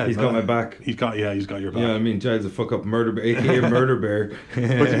 Yeah, he's got my back. He's got your back. Yeah, I mean, Giles a fuck up murder bear, aka murder bear.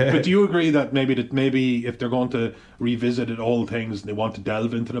 but do you agree that maybe if they're going to revisit old things, they want want to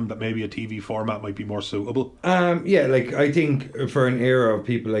delve into them, that maybe a TV format might be more suitable? Yeah, like I think for an era of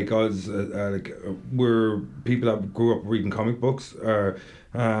people like us, we're people that grew up reading comic books are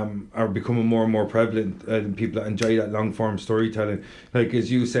becoming more and more prevalent. People that enjoy that long form storytelling, like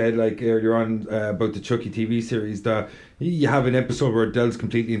as you said, like earlier on about the Chucky TV series, that you have an episode where it delves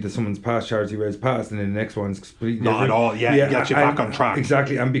completely into someone's past, Charlie Ray's past, and then the next one's completely Not different. at all. Yeah, gets you back on track.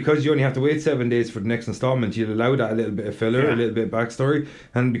 Exactly, and because you only have to wait 7 days for the next installment, you'll allow that a little bit of filler, a little bit of backstory,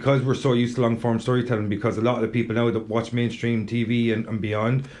 and because we're so used to long form storytelling, because a lot of the people now that watch mainstream TV and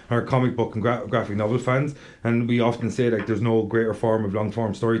beyond are comic book and graphic novel fans, and we often say like there's no greater form of long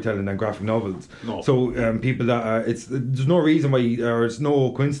form storytelling than graphic novels. No. So people that there's no reason why or it's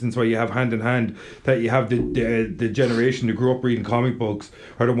no coincidence why you have hand in hand that you have the generation who grew up reading comic books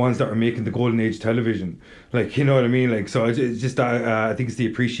are the ones that are making the golden age television. Like, you know what I mean? Like, so it's just that I think it's the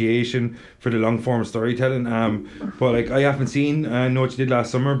appreciation for the long form storytelling. But like I haven't seen Know What You Did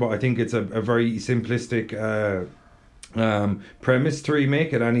Last Summer, but I think it's a very simplistic premise to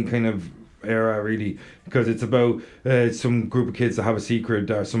remake at any kind of era, really, because it's about some group of kids that have a secret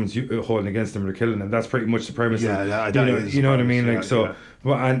that someone's holding against them or killing them. That's pretty much the premise. You know what I mean? Like, so,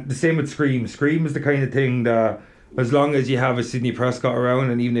 but and the same with Scream. Scream is the kind of thing that, as long as you have a Sidney Prescott around,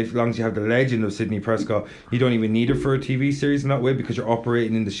 and even if as long as you have the legend of Sidney Prescott, you don't even need it for a TV series in that way, because you're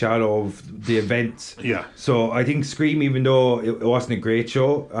operating in the shadow of the events. Yeah. So I think Scream, even though it wasn't a great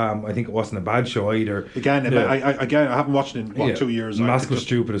show, I think it wasn't a bad show either. Again, I haven't watched it in 2 years. Mask was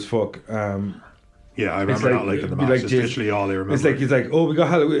stupid as fuck. Yeah, I remember not liking the Mask. It's literally all I remember. It's like, oh, we got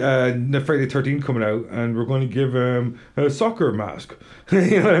Halloween, Friday the 13th coming out, and we're going to give a soccer mask.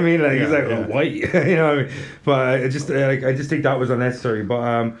 You know what I mean? Like, oh, white. You know what I mean? But I just think that was unnecessary.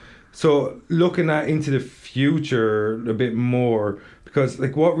 But so looking into the future a bit more, because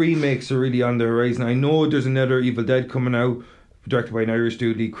like what remakes are really on the horizon. I know there's another Evil Dead coming out, directed by an Irish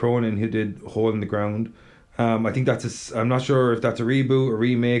dude, Lee Cronin, who did Hole in the Ground. I think I'm not sure if that's a reboot, a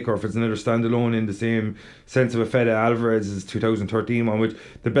remake, or if it's another standalone in the same sense of a Fede Alvarez's 2013 one, which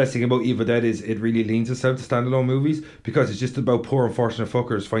the best thing about Evil Dead is it really leans itself to standalone movies, because it's just about poor unfortunate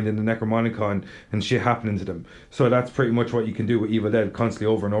fuckers finding the Necromonicon and shit happening to them. So that's pretty much what you can do with Evil Dead constantly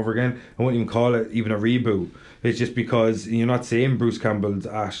over and over again. I wouldn't even call it even a reboot. It's just because you're not saying Bruce Campbell's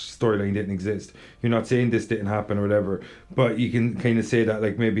Ash storyline didn't exist. You're not saying this didn't happen or whatever. But you can kind of say that,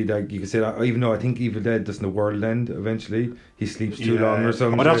 like maybe that you can say that, even though I think Evil Dead doesn't the world end eventually. He sleeps too long or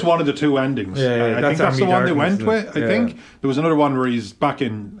something. But that's one of the two endings. I think that's the one they went with. I think there was another one where he's back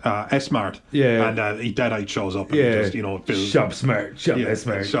in S-Mart. And Deadite shows up and just, builds. Shop smart, shop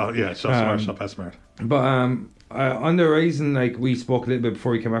S-Mart. Shop S-Mart. But on the horizon, like we spoke a little bit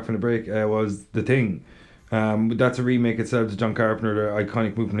before we came back from the break, was The Thing. That's a remake itself to John Carpenter, the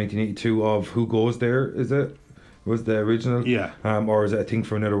iconic movie from 1982 of Who Goes There, is it? Was the original? Yeah. Or is it A Thing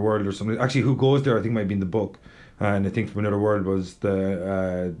from Another World or something? Actually, Who Goes There I think might be in the book. And A Thing from Another World was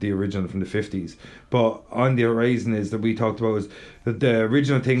the original from the 50s. But on the horizon is that we talked about is that the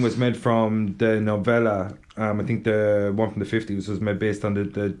original Thing was made from the novella. I think the one from the 50s was made based on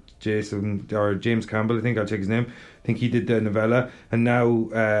the James Campbell, I think, I'll check his name. I think he did the novella, and now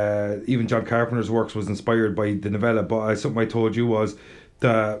even John Carpenter's works was inspired by the novella. But something I told you was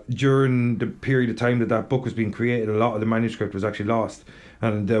that during the period of time that book was being created, a lot of the manuscript was actually lost,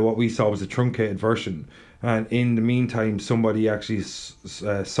 and what we saw was a truncated version. And in the meantime, somebody actually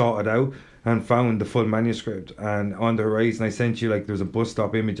sought it out and found the full manuscript. And on the horizon, I sent you, like, there's a bus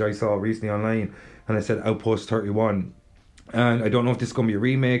stop image I saw recently online, and I said Outpost 31. And I don't know if this is going to be a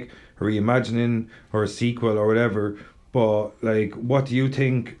remake, a reimagining, or a sequel, or whatever. But, like, what do you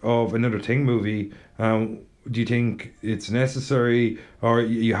think of Another Thing movie? Do you think it's necessary, or are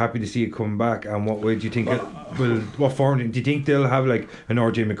you happy to see it come back? And what way do you think what form do you think they'll have, like an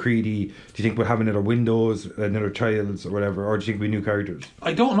RJ McCready? Do you think we'll have another Windows, another Childs, or whatever, or do you think we'll be new characters?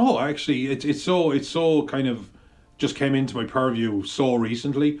 I don't know, actually. It's so kind of just came into my purview so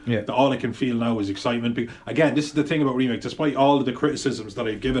recently that all I can feel now is excitement. Again, this is the thing about remake. Despite all of the criticisms that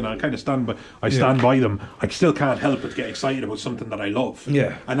I've given, I kind of stand by them. I still can't help but get excited about something that I love.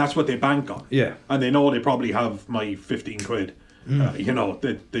 Yeah, and that's what they bank on. Yeah, and they know they probably have my 15 quid.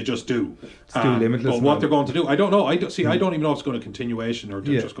 They just do. It's too limitless. But what they're going to do, I don't know. I don't even know if it's going to continuation or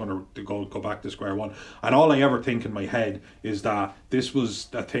they're just going to go back to square one. And all I ever think in my head is that this was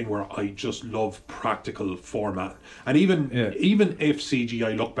a thing where I just love practical format. And even if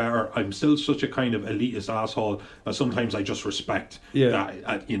CGI look better, I'm still such a kind of elitist asshole that sometimes I just respect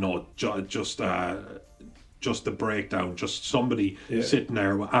that. Just the breakdown, just somebody sitting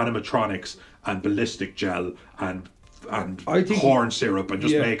there with animatronics and ballistic gel and I think corn syrup and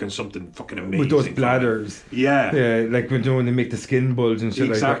just making something fucking amazing with those bladders. Yeah, like when they make the skin bulge and shit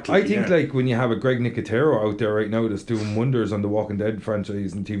exactly, like that. I think like when you have a Greg Nicotero out there right now that's doing wonders on the Walking Dead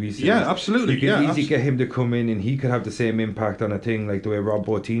franchise and TV series. Yeah, absolutely. You can easily get him to come in and he could have the same impact on a thing like the way Rob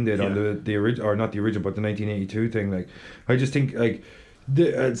Bottin did on the original, or not the original, but the 1982 thing. Like, I just think like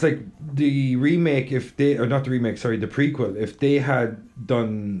it's like the remake, if they, or not the remake, sorry, the prequel, if they had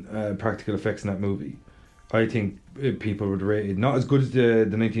done practical effects in that movie, I think people would rate it not as good as the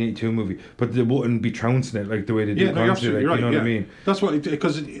 1982 movie, but they wouldn't be trouncing it like the way they do. Yeah, no, you're absolutely right. You know what I mean? That's what,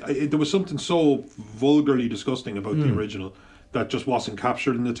 because there was something so vulgarly disgusting about the original that just wasn't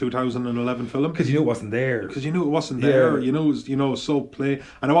captured in the 2011 film. Because you knew it wasn't there. Because you knew it wasn't there. You know, it was so play,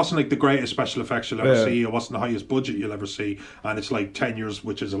 and it wasn't like the greatest special effects you'll ever see. It wasn't the highest budget you'll ever see, and it's like 10 years,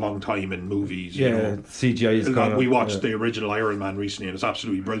 which is a long time in movies. You know? CGI is kind of, we watched the original Iron Man recently, and it's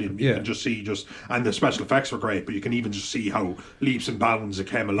absolutely brilliant. You can just see and the special effects were great, but you can even just see how leaps and bounds it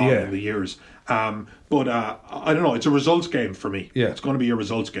came along in the years. But I don't know. It's a results game for me. Yeah, it's going to be a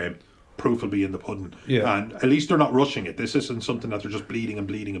results game. Proof will be in the pudding. Yeah. And at least they're not rushing it. This isn't something that they're just bleeding and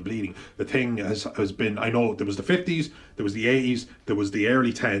bleeding and bleeding. The thing has been, I know there was the 50s, there was the 80s, there was the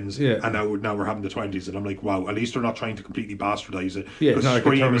early 10s, and now we're having the 20s, and I'm like, wow, at least they're not trying to completely bastardize it. Yeah, it's not like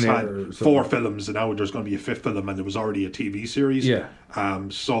Scream has had 4 films, and now there's going to be a 5th film, and there was already a TV series. Yeah.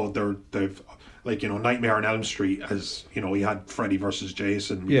 So they've, like, Nightmare on Elm Street, as, you had Freddy versus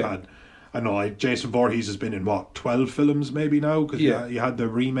Jason, we had... I know Jason Voorhees has been in 12 films maybe now, because you had the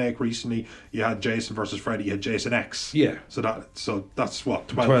remake recently. You had Jason versus Freddy. You had Jason X. Yeah. So that's what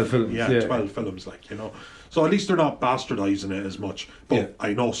 12 films. Yeah, 12 films. So at least they're not bastardizing it as much. But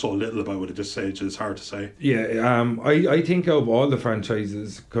I know so little about it at this stage. It's hard to say. Yeah. I think of all the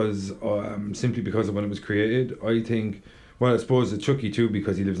franchises, because simply because of when it was created, I think. Well, I suppose it's Chucky too,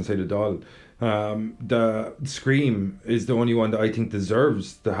 because he lives inside a doll. The Scream is the only one that I think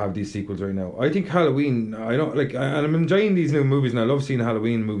deserves to have these sequels right now. I think Halloween, and I'm enjoying these new movies, and I love seeing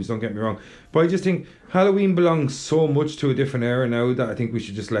Halloween movies, don't get me wrong, but I just think Halloween belongs so much to a different era now that I think we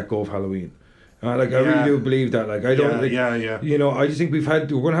should just let go of Halloween. I really do believe that. I just think we're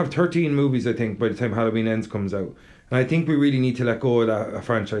going to have 13 movies, I think, by the time Halloween Ends comes out. And I think we really need to let go of that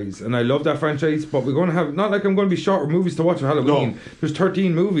franchise. And I love that franchise, but we're going to have, not like I'm going to be shorter movies to watch for Halloween. No. There's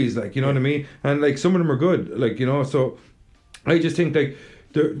 13 movies, what I mean? And some of them are good, so I just think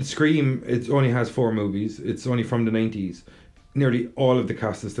the Scream, it only has 4 movies. It's only from the 90s. Nearly all of the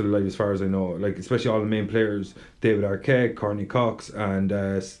cast is still alive as far as I know, especially all the main players, David Arquette, Courtney Cox, and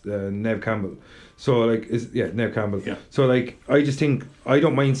Neve Campbell. So Neve Campbell. Yeah. So I just think I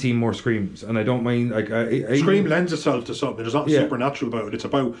don't mind seeing more Screams, and I don't mind Scream lends itself to something. There's nothing supernatural about it. It's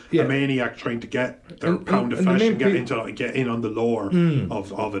about a maniac trying to get their pound of flesh and get in on the lore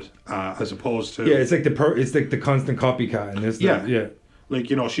of it, as opposed to it's like the constant copycat,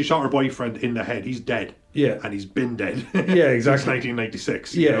 and she shot her boyfriend in the head. He's dead. Yeah, and he's been dead. Yeah, exactly. Since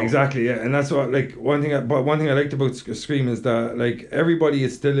 1996. Exactly. Yeah, and that's what one thing I liked about Scream is that everybody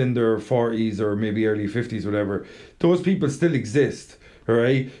is still in their 40s or maybe early 50s, whatever. Those people still exist.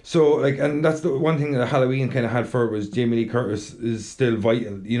 Alright, so and that's the one thing that Halloween kind of had for it, was Jamie Lee Curtis is still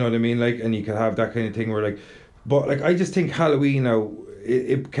vital. You know what I mean? And you could have that kind of thing where but I just think Halloween now,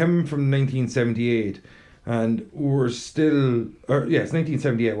 it came from 1978. And we're still, it's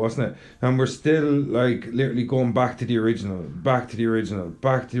 1978, wasn't it? And we're still literally going back to the original.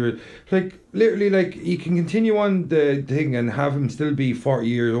 Literally, you can continue on the thing and have him still be 40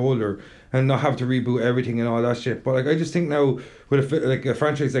 years older and not have to reboot everything and all that shit. But I just think now with a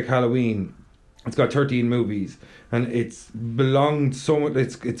franchise like Halloween, it's got 13 movies, and it's belonged so much.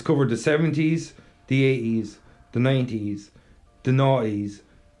 It's covered the 70s, the 80s, the 90s, the 90s,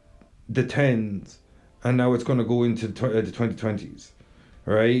 the 10s. And now it's going to go into the 2020s,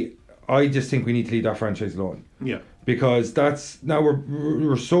 right? I just think we need to leave that franchise alone. Yeah. Because now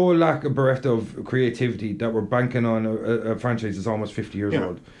we're so bereft of creativity that we're banking on a franchise that's almost 50 years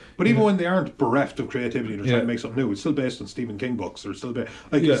old. But even when they aren't bereft of creativity, they're trying to make something new. It's still based on Stephen King books. They're still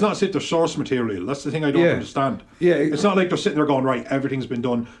it's not as if they're source material. That's the thing I don't understand. Yeah. It's not like they're sitting there going, right, everything's been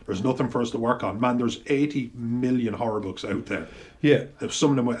done. There's nothing for us to work on. Man, there's 80 million horror books out there. Yeah.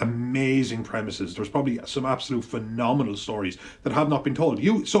 Some of them with amazing premises. There's probably some absolute phenomenal stories that have not been told.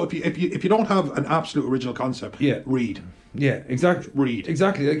 So if you don't have an absolute original concept, read. Yeah, exactly. Read.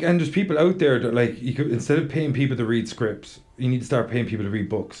 Exactly. And there's people out there that you could, instead of paying people to read scripts, you need to start paying people to read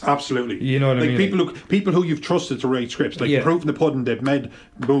books. Absolutely. You know what I mean? People who you've trusted to write scripts, proof in the pudding, they've made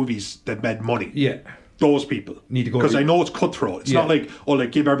movies that made money. Yeah. those people Need to go because I know it's cutthroat. It's Yeah. not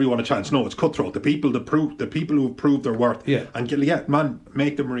like give everyone a chance. No, it's cutthroat. The people who have proved their worth. Yeah. And man,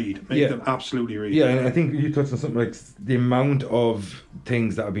 make them read. Make them absolutely read. Yeah, and I think you touched on something like the amount of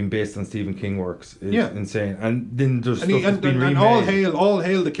things that have been based on Stephen King works is insane. And then there's stuff that's been remade. And all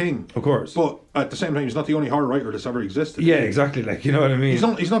hail the king. Of course. But at the same time, he's not the only horror writer that's ever existed. Yeah, exactly. Like, you know what I mean?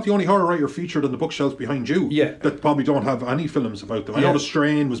 He's not the only horror writer featured on the bookshelves behind you. Yeah. That probably don't have any films about them. I know The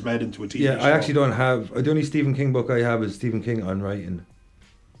Strain was made into a TV show. Yeah, I actually don't have. The only Stephen King book I have is Stephen King on writing.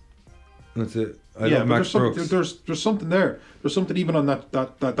 That's it. I love Max Brooks. There's something there. There's something even on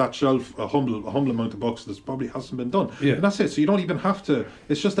that shelf, a humble amount of books that probably hasn't been done. Yeah. And that's it. So you don't even have to.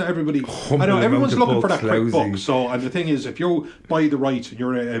 It's just that everybody. Humble I know everyone's amount of looking for that books, quick lousy. book. So and the thing is, if you buy the rights and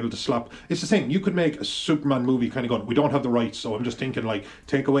you're able to slap, it's the same. You could make a Superman movie kind of going. We don't have the rights, so I'm just thinking like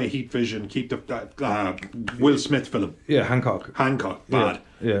take away Heat Vision, keep the Will Smith film. Yeah, Hancock. Bad.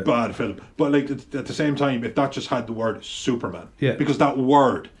 Yeah. Bad film. But like at the same time, if that just had the word Superman, Yeah. because that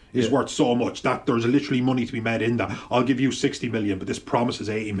word is worth so much that there's literally money to be made in that. I'll give you 60 million, but this promises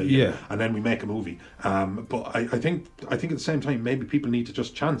 80 million, Yeah. and then we make a movie. But I think at the same time, maybe people need to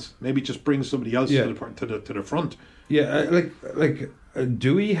just chance, maybe just bring somebody else to the front. Yeah,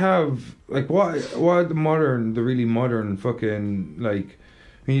 do we have like what are the really modern fucking like?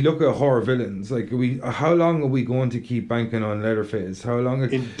 When you look at horror villains, like how long are we going to keep banking on Leatherface? How long?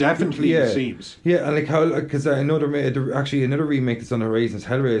 Indefinitely, it seems. Yeah, and like because I know there actually another remake that's on the horizon is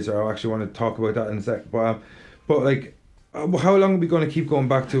Hellraiser. I actually want to talk about that in a sec. But like, how long are we going to keep going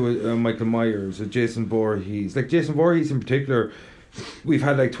back to Michael Myers or Jason Voorhees? Like Jason Voorhees in particular. We've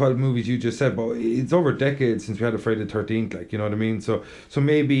had like 12 movies you just said, but it's over decades since we had a Friday the 13th, like, you know what I mean? So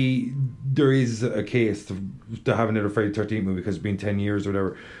maybe there is a case to have another Friday the 13th movie because it's been 10 years or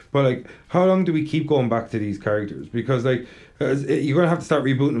whatever. But like, how long do we keep going back to these characters? Because like, you're going to have to start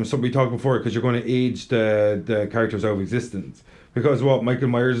rebooting them, something we talked before, because you're going to age the characters out of existence. Because Michael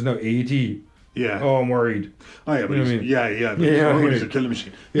Myers is now 80. Yeah. Oh, I'm worried. Oh, yeah, but he's a killing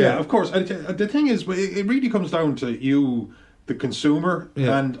machine. Yeah, of course. The thing is, it really comes down to you, the consumer,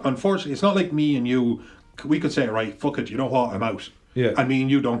 and unfortunately it's not like me and you, we could say, right, fuck it, you know what, I'm out. Yeah. And me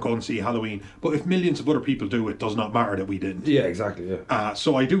and you don't go and see Halloween, but if millions of other people do, it does not matter that we didn't. Yeah, exactly. Yeah.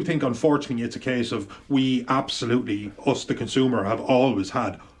 So I do think, unfortunately, it's a case of we absolutely, us the consumer, have always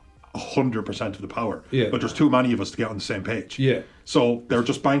had 100% of the power. Yeah. But there's too many of us to get on the same page. Yeah. So they're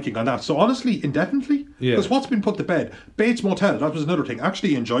just banking on that. So honestly, indefinitely, because what's been put to bed? Bates Motel, that was another thing.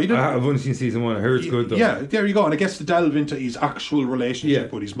 Actually enjoyed it. I've only seen season 1. I heard it's good though. Yeah, there you go. And I guess to delve into his actual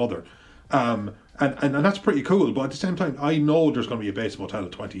relationship with his mother. And that's pretty cool, but at the same time, I know there's going to be a Bates Motel in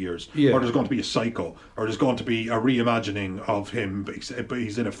 20 years, or there's going to be a Psycho, or there's going to be a reimagining of him, but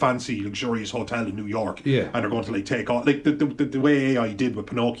he's in a fancy, luxurious hotel in New York, and they're going to like take on like the way AI did with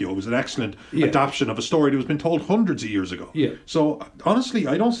Pinocchio was an excellent adaptation of a story that was been told hundreds of years ago. Yeah. So honestly,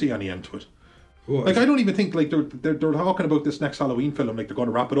 I don't see any end to it. Well, like I don't even think like they're talking about this next Halloween film like they're going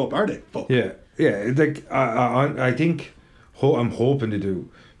to wrap it up, are they? But yeah. Like I think I'm hoping to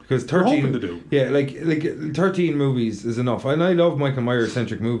do. Because 13, like 13 movies is enough, and I love Michael Myers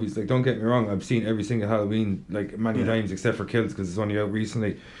centric movies. Like, don't get me wrong, I've seen every single Halloween like many times, except for Kills because it's only out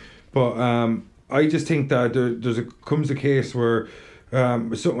recently. But I just think that comes a case where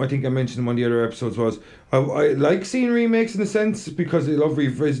something I think I mentioned in one of the other episodes was I like seeing remakes in a sense because I love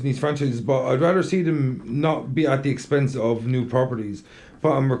revisiting these franchises, but I'd rather see them not be at the expense of new properties.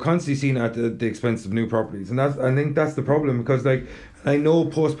 But we're constantly seeing at the expense of new properties, and I think that's the problem because like. I know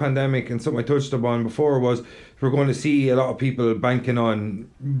post-pandemic, and something I touched upon before was we're going to see a lot of people banking on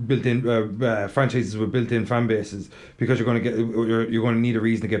built-in franchises with built-in fan bases because you're going to need a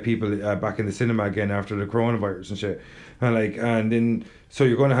reason to get people back in the cinema again after the coronavirus and shit, and then so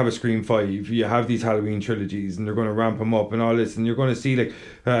you're going to have a Scream 5, you have these Halloween trilogies, and they're going to ramp them up and all this, and you're going to see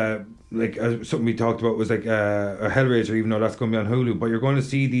something we talked about was like a Hellraiser, even though that's going to be on Hulu, but you're going to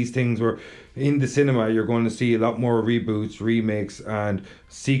see these things where in the cinema you're going to see a lot more reboots, remakes and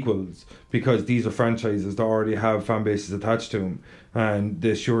sequels because these are franchises that already have fan bases attached to them, and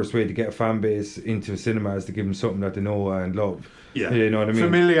the surest way to get a fan base into cinema is to give them something that they know and love. Yeah, you know what I mean.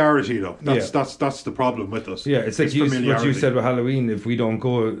 Familiarity, though. That's the problem with us. Yeah, it's like what you said with Halloween. If we don't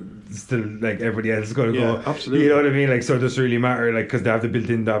go, still like everybody else is going to go. Absolutely. You know what I mean? Like, so it doesn't really matter, like, because they have the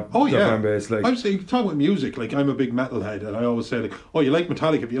built-in that fan base. Like, I'm saying, talk about music. Like, I'm a big metalhead, and I always say, like, oh, you like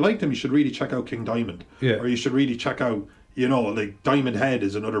Metallica? If you like them, you should really check out King Diamond. Yeah. Or you should really check out. You know, like Diamond Head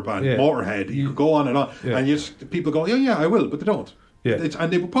is another band. Yeah. Motorhead. You could go on and on, and people go, yeah, I will, but they don't. Yeah.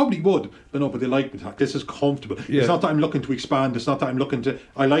 And they probably would, but they like it. This is comfortable. Yeah. It's not that I'm looking to expand. It's not that I'm looking to.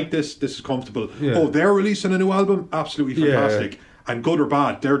 I like this. This is comfortable. Yeah. Oh, they're releasing a new album. Absolutely fantastic. and good or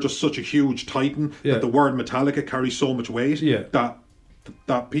bad, they're just such a huge titan that the word Metallica carries so much weight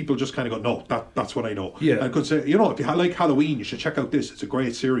that people just kind of go, no, that's what I know. Yeah. I could say, if you like Halloween, you should check out this. It's a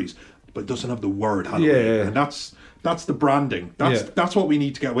great series, but it doesn't have the word Halloween. Yeah. And that's the branding. That's what we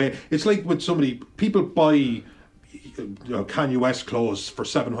need to get away. It's like when people buy Kanye West clothes for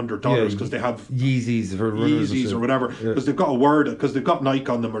 $700 because they have Yeezys or whatever, because they've got a word, because they've got Nike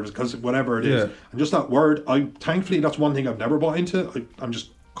on them, or because whatever it is. And just that word, thankfully that's one thing I've never bought into. I'm just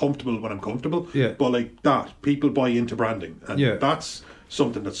comfortable when I'm comfortable. But like that, people buy into branding, and that's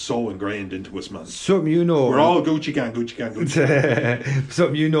something that's so ingrained into us, man. Something we're all Gucci gang.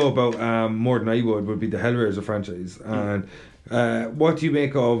 Something about more than I would be the Hellraiser franchise. And what do you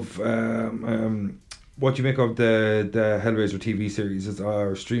make of the Hellraiser TV series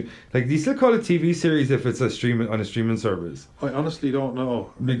or stream? Like, do you still call it TV series if it's on a streaming service? I honestly don't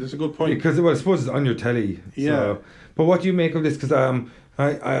know. That's a good point. Because I suppose it's on your telly. Yeah. So. But what do you make of this? Because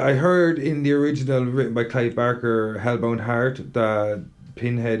I heard in the original written by Clive Barker, Hellbound Heart, that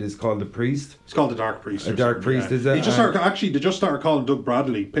Pinhead is called the Priest. It's called the Dark Priest. A Dark Priest, is it? They just started calling Doug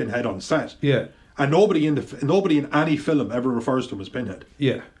Bradley Pinhead on set. Yeah. And nobody in any film ever refers to him as Pinhead.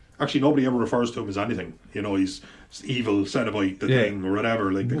 Yeah. Actually, nobody ever refers to him as anything. He's evil, Cenobite, the thing, or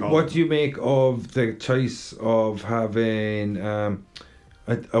whatever. Like they call what do you make of the choice of having?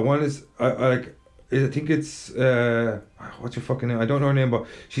 I think it's what's her fucking name? I don't know her name, but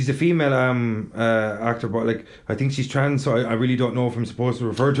she's a female actor, but like I think she's trans, so I really don't know if I'm supposed to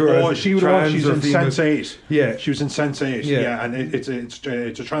refer to her as trans. She's in Sense8. Yeah, she was in Sense8. Yeah, and it's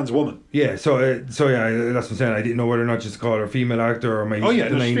a trans woman. Yeah, so yeah, that's what I'm saying. I didn't know whether or not just to call her a female actor or maybe. Oh yeah,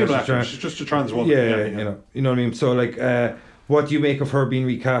 she's a female actor. She's just a trans woman. Yeah, you know what I mean. So like, what do you make of her being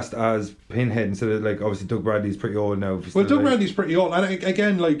recast as Pinhead instead of, like, obviously Doug Bradley's pretty old now? Well, Doug Bradley's pretty old, and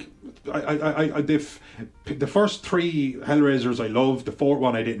again, like, the first three Hellraisers I loved, the fourth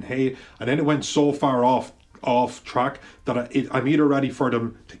one I didn't hate, and then it went so far off track that I'm either ready for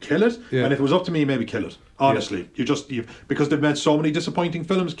them to kill it, and if it was up to me, maybe kill it. Honestly, because they've made so many disappointing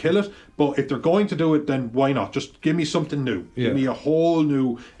films, kill it. But if they're going to do it, then why not? Just give me something new. Give me a whole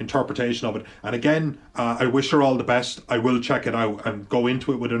new interpretation of it. And again, I wish her all the best. I will check it out and go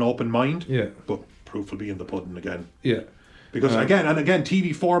into it with an open mind. Yeah. But proof will be in the pudding again. Yeah. Because again,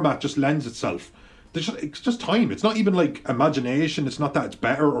 TV format just lends itself. It's just time. It's not even like imagination. It's not that it's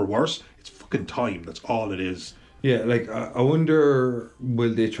better or worse. It's fucking time. That's all it is. Yeah, like, I wonder,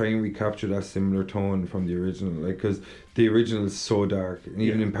 will they try and recapture that similar tone from the original? Like, because the original is so dark. And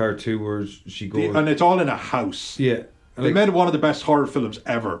even in part 2 where she goes... And it's all in a house. Yeah. They made one of the best horror films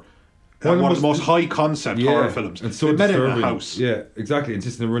ever. One of the most high-concept horror films. And so they made disturbing. it in a house. Yeah, exactly. It's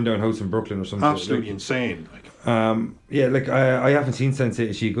just in a rundown house in Brooklyn or something. Absolutely insane. Yeah, like, I haven't seen Sense8.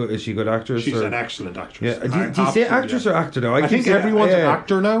 Is she a good actress? She's an excellent actress. Yeah. Do you say actress or actor now? I think everyone's an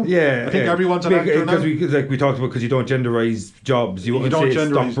actor now. Yeah. I think everyone's an actor now. Because we talked about, because you don't genderize jobs. You wouldn't say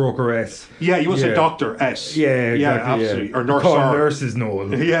stockbroker S. Yeah, you would say Doctor S. Yeah, exactly. Yeah, absolutely. Or nurse Call R. nurses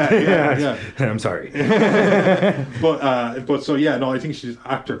Noel. Yeah. I'm sorry. But so yeah, no, I think she's an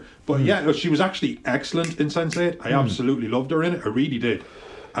actor. But yeah, no, she was actually excellent in Sense8. I absolutely loved her in it. I really did.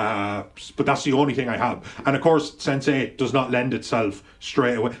 But that's the only thing I have. And of course, Sense8 does not lend itself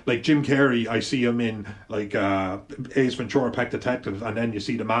straight away. Like Jim Carrey, I see him in like Ace Ventura: Pet Detective, and then you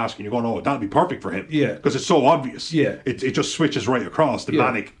see The Mask, and you're going, "Oh, that'll be perfect for him." Yeah, because it's so obvious. Yeah, it just switches right across the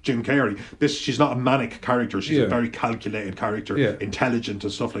manic Jim Carrey. She's not a manic character. She's a very calculated character, intelligent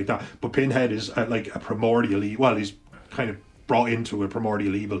and stuff like that. But Pinhead is like a primordial evil. Well, he's kind of brought into a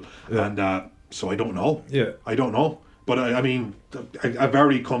primordial evil, and so I don't know. Yeah, I don't know. But I mean, a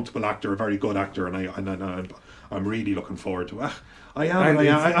very comfortable actor, a very good actor, and I'm really looking forward to it. I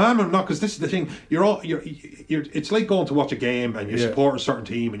am not, because this is the thing. You're. It's like going to watch a game and you support a certain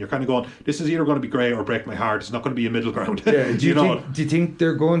team, and you're kind of going, "This is either going to be great or break my heart. It's not going to be a middle ground." Yeah. Do you think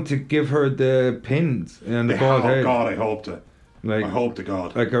they're going to give her the pins and the bald head? Oh God, I hope to. I hope to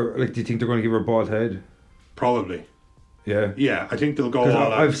God. Like, do you think they're going to give her a bald head? Probably. Yeah, I think they'll go all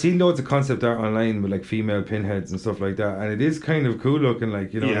out. I've seen loads of concept art online with like female pinheads and stuff like that, and it is kind of cool looking,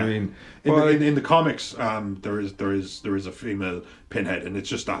 like, you know what I mean. In the comics, there is a female pinhead, and it's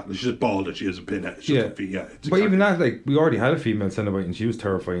just that she's just bald and she is a pinhead. It's just but even that, like, we already had a female Cenobite and she was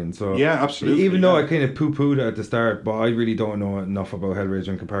terrifying. So absolutely. Even though I kind of poo-pooed it at the start, but I really don't know enough about Hellraiser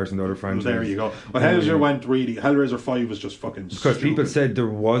in comparison to other franchises. Well, there you go. But Hellraiser 5 was just fucking because people said there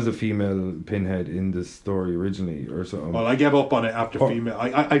was a female pinhead in this story originally or something. Well, I gave up on it after female.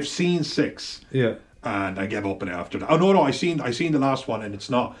 I've seen 6. Yeah. And I gave up on it after that. Oh no! I seen the last one, and it's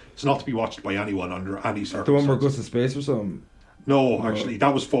not to be watched by anyone under any circumstances. The one where it goes to space or something. No, actually,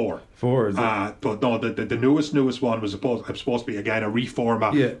 that was 4. 4, is it? But no, the newest one was supposed to be again a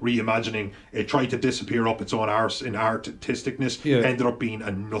reformat, reimagining. It tried to disappear up its own arse in artisticness. Ended up being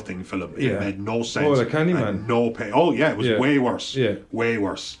a nothing film. It made no sense. Oh, the Candyman. No pay. Oh yeah, it was way worse. Yeah, way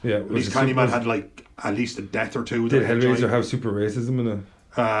worse. Yeah, at least Candyman had like at least a death or two. Did Hellraiser have super racism in it?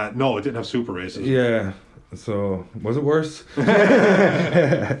 No, it didn't have super racism. Yeah. So was it worse? But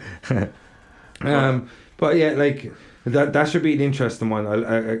yeah, like. That should be an interesting one.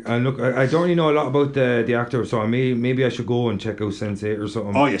 I look. I don't really know a lot about the actor, so maybe I should go and check out Sense8 or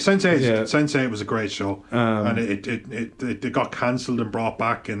something. Oh yeah, Sense8 was a great show, and it got cancelled and brought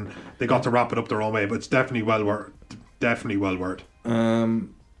back, and they got to wrap it up their own way. But it's definitely well worth.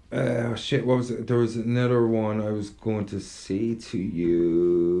 Shit. What was it? There was another one I was going to say to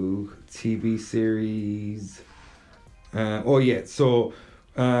you. TV series.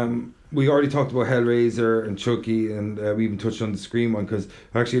 We already talked about Hellraiser and Chucky, and we even touched on the Scream one, because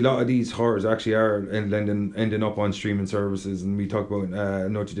actually a lot of these horrors actually are ending up on streaming services, and we talked about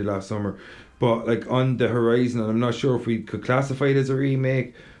What You Did Last Summer. But like on the horizon, and I'm not sure if we could classify it as a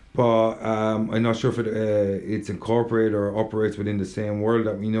remake, but I'm not sure if it's incorporated or operates within the same world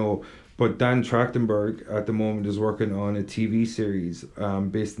that we know. But Dan Trachtenberg at the moment is working on a TV series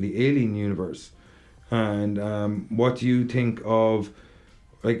based in the Alien universe. And what do you think of...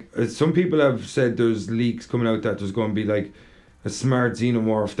 Like, some people have said there's leaks coming out that there's going to be like a smart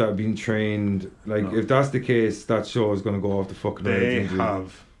xenomorph that being trained. Like, if that's the case, that show is going to go off the fucking They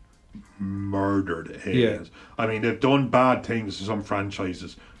have murdered aliens. I mean, they've done bad things to some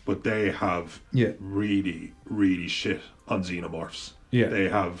franchises, but they have really, really shit on xenomorphs. Yeah. They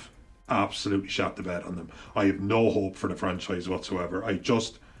have absolutely shot the bed on them. I have no hope for the franchise whatsoever. I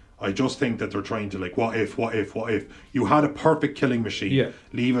just think that they're trying to, like, what if you had a perfect killing machine,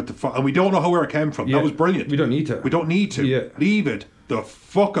 leave it and we don't know where it came from. That was brilliant. We don't need to leave it the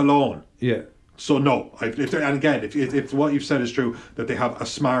fuck alone. So no, if what you've said is true, that they have a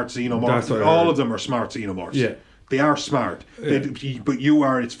smart xenomorph, all of them are smart xenomorphs. They are smart, but you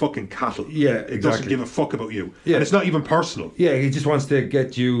are its fucking cattle. It doesn't give a fuck about you, and it's not even personal. He just wants to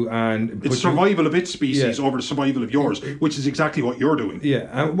get you, and it's survival of its species over the survival of yours, which is exactly what you're doing.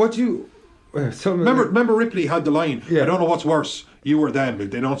 And what you remember Ripley had the line, I don't know what's worse, you or them.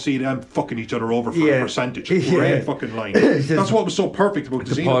 They don't see them fucking each other over for a percentage. Great fucking line. That's what was so perfect about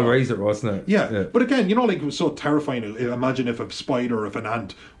the Paul Reiser, wasn't it? But again, like, it was so terrifying. Imagine if a spider or if an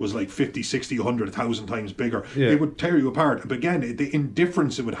ant was like 50, 60, 100, 1,000 times bigger. It would tear you apart. But again, the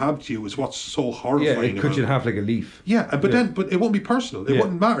indifference it would have to you is what's so horrifying. It could you have like a leaf. But it won't be personal. It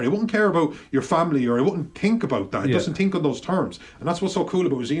wouldn't matter. It wouldn't care about your family, or it wouldn't think about that. It doesn't think on those terms. And that's what's so cool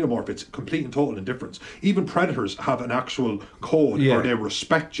about Xenomorph. It's complete and total indifference. Even predators have an actual code, or they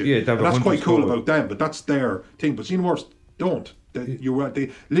respect you. And that's quite cool about them, but that's their thing. But Xenomorphs don't. They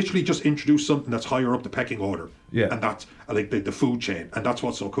literally just introduce something that's higher up the pecking order. And that's like the food chain. And that's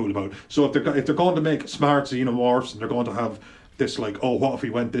what's so cool about it. So if they're going to make smart Xenomorphs, and they're going to have this, like, oh, what if we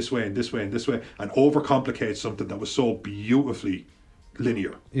went this way and this way and this way, and overcomplicate something that was so beautifully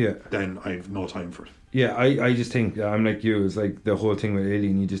linear, then I have no time for it. I just think, I'm like you, it's like the whole thing with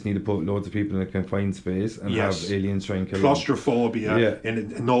Alien, you just need to put loads of people in a confined space and have aliens try and kill them. Claustrophobia,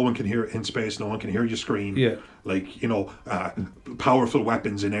 and no one can hear in space, no one can hear you scream. Like, powerful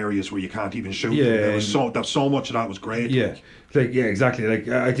weapons in areas where you can't even shoot them. So much of that was great. Exactly. Like,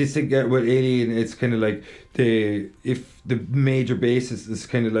 I just think with Alien, it's kind of like if the major basis is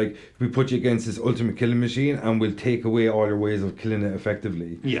kind of like, we put you against this ultimate killing machine and we'll take away all your ways of killing it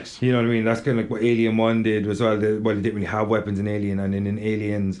effectively. Yes. You know what I mean? That's kind of like what Alien 1 did as well. They didn't really have weapons in Alien, and in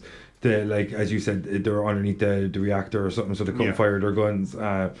Aliens, like, as you said, they were underneath the reactor or something, so they couldn't fire their guns.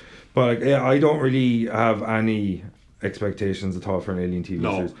 But like, I don't really have any expectations at all for an Alien TV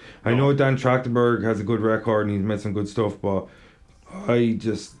series. I know Dan Trachtenberg has a good record and he's made some good stuff, but I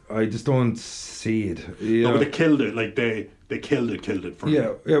just don't see it. But they killed it. Like, they killed it for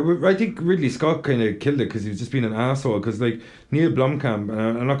me. I think Ridley Scott kind of killed it because he was just being an asshole. Because, like, Neil Blomkamp,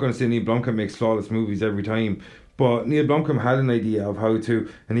 and I'm not going to say Neil Blomkamp makes flawless movies every time, but Neil Blomkamp had an idea of how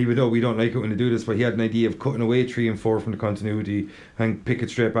to, and even though we don't like it when they do this, but he had an idea of cutting away 3 and 4 from the continuity and pick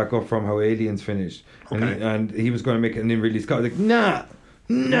it straight back up from how Aliens finished. And he was going to make it, and then Ridley Scott was like, nah,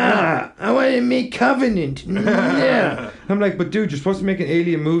 I want to make Covenant. I'm like, but dude, you're supposed to make an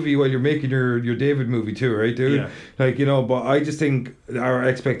Alien movie while you're making your David movie too, right, dude? Like, but I just think our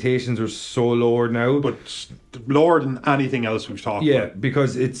expectations are so lower now. But lower than anything else we've talked about.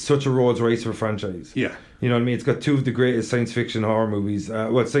 Because it's such a Rolls Royce for franchise. You know what I mean? It's got 2 of the greatest science fiction horror movies,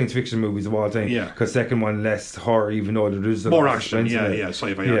 science fiction movies of all time. Because second one, less horror, even though there is more action.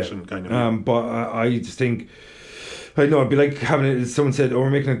 Sci-fi action kind of. But I just think, I know, it'd be like having it. Someone said, "Oh, we're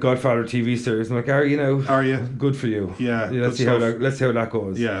making a Godfather TV series." I'm like, "Are you now? Are you? Good for you." Yeah, let's see let's see how that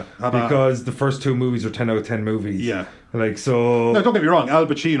goes. Yeah, because the first 2 movies are 10 out of 10 movies. Yeah, like so. No, don't get me wrong. Al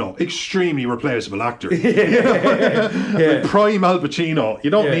Pacino, extremely replaceable actor. Like prime Al Pacino. You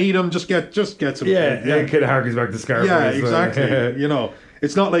don't need him. Just get some. Yeah, it kind of harkens back to Scarface. Yeah, exactly. You know.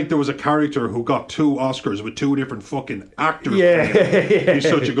 It's not like there was a character who got 2 Oscars with 2 different fucking actors. Yeah. He's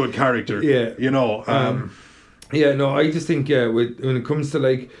such a good character. Yeah. You know. Yeah, no, I just think when it comes to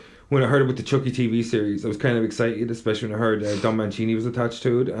like when I heard about the Chucky TV series, I was kind of excited, especially when I heard Don Mancini was attached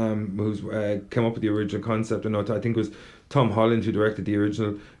to it, who's came up with the original concept. I think it was Tom Holland who directed the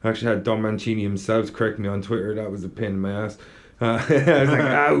original. I actually had Don Mancini himself correct me on Twitter. That was a pain in my ass. I was like,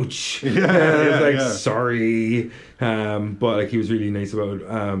 ouch. I was like, sorry. But like he was really nice about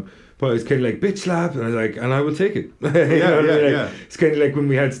it. But it was kind of like bitch slap, and I was like, and I will take it. It's kind of like when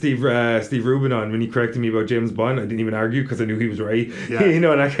we had Steve Rubin on when he corrected me about James Bond. I didn't even argue because I knew he was right. Yeah. You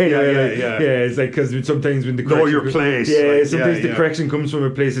know, and I kind of it's like because sometimes when the know your place. Sometimes the correction comes from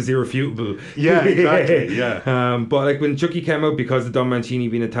a place that's irrefutable. Yeah, exactly. Yeah. But like when Chucky came out, because of Don Mancini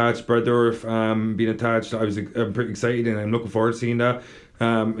being attached, Brad Dourif being attached, I'm pretty excited, and I'm looking forward to seeing that.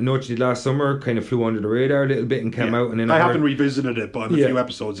 I know what you did last summer, kind of flew under the radar a little bit and came out. And then I haven't revisited it, but I'm a few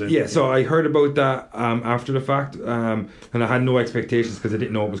episodes in. Yeah, so I heard about that after the fact, and I had no expectations because I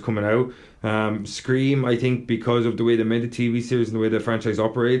didn't know it was coming out. Scream, I think because of the way they made the TV series and the way the franchise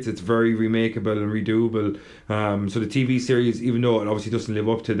operates, it's very remakeable and redoable. So the TV series, even though it obviously doesn't live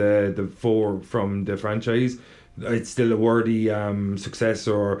up to the 4 from the franchise, it's still a worthy success,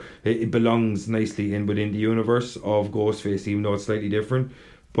 or it belongs nicely within the universe of Ghostface, even though it's slightly different.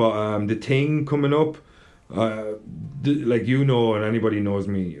 But the Thing coming up, like you know, and anybody knows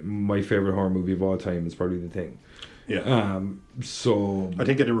me, my favourite horror movie of all time is probably The Thing. Yeah. So I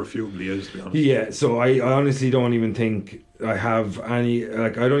think it irrefutably is, to be honest. Yeah. So I honestly don't even think I have any.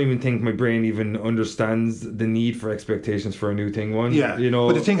 Like I don't even think my brain even understands the need for expectations for a new Thing one. Yeah. You know.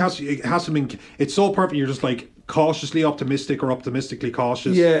 But the Thing has to be. It's so perfect. You're just like cautiously optimistic or optimistically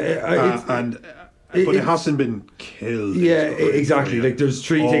cautious. Yeah. But it hasn't been killed. Yeah, exactly. Like there's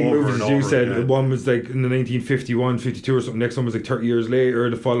 3 Thing movies, as you said. Again. One was like in the 1951, 52 or something. Next one was like 30 years later.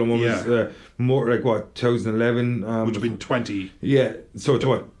 The following one was more like what, 2011. Which would have been 20. Yeah, so to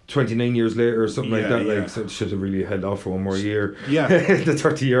what? 29 years later or something like that. Yeah. Like, so it should have really held off for one more year. Yeah. The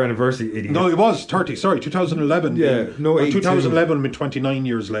 30-year anniversary, idiot. No, it was 30. Sorry, 2011. Yeah, no, 2011 would be 29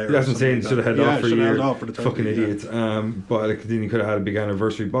 years later. That's what I'm saying. Should have held off for a year. Held off for the 30, fucking idiots. But like, then you could have had a big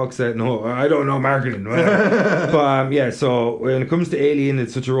anniversary box set. No, I don't know marketing. But so when it comes to Alien,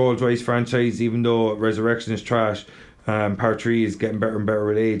 it's such a Rolls-Royce franchise. Even though Resurrection is trash, Part 3 is getting better and better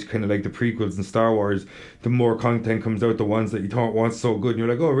with age, kind of like the prequels in Star Wars. The more content comes out, the ones that you thought once so good, and you're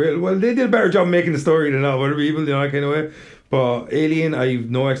like, oh really? Well, they did a better job making the story than other people, you know, that kind of way. But Alien, I have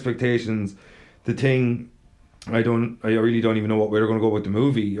no expectations. The Thing, I really don't even know what way they're going to go with the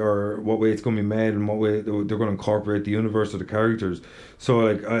movie, or what way it's going to be made, and what way they're going to incorporate the universe of the characters. So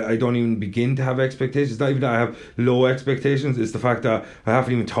like I don't even begin to have expectations. Not even that I have low expectations, it's the fact that I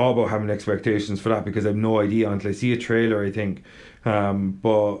haven't even thought about having expectations for that, because I have no idea until I see a trailer, I think.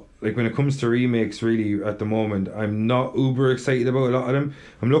 But like when it comes to remakes, really at the moment I'm not uber excited about a lot of them.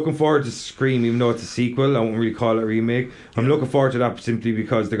 I'm looking forward to Scream, even though it's a sequel. I won't really call it a remake. I'm looking forward to that simply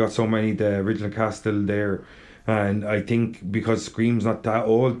because they got so many, the original cast still there. And I think because Scream's not that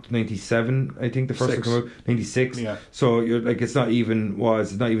old, 97, I think the first one came out, 96. Yeah. So you're like, it's not even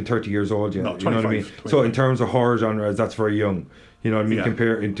 30 years old yet. No, 25, you know what I mean? 25. So in terms of horror genres, that's very young. You know what I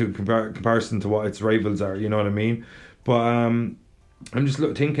mean? Comparison to what its rivals are. You know what I mean? But I'm just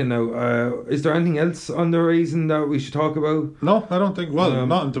thinking now, is there anything else on the horizon that we should talk about? No, I don't think. Well,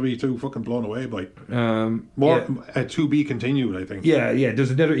 not to be too fucking blown away by. To be continued, I think. Yeah. There's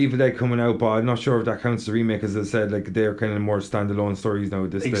another Evil Dead coming out, but I'm not sure if that counts as a remake. As I said, like they're kind of more standalone stories now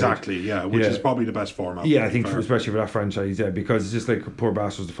at this stage. Exactly. Yeah, which is probably the best format. Yeah, I think especially for that franchise. Yeah, because it's just like poor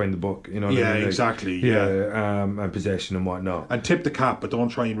bastards to find the book. You know. What I mean? Exactly. Yeah. And possession and whatnot. And tip the cap, but don't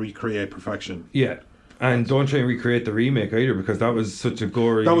try and recreate perfection. Yeah. And don't try and recreate the remake either, because that was such a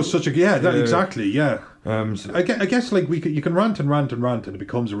gory. Exactly. Yeah. I guess like you can rant and it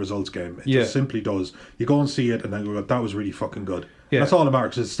becomes a results game. It just simply does. You go and see it, and then go, that was really fucking good. Yeah. That's all it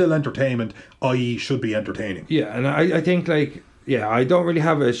matters. It's still entertainment, i.e., should be entertaining. Yeah, and I think like Yeah, I don't really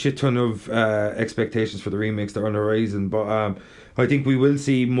have a shit ton of expectations for the remakes that are on the horizon, but I think we will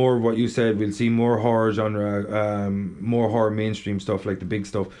see more of what you said. We'll see more horror genre, more horror mainstream stuff, like the big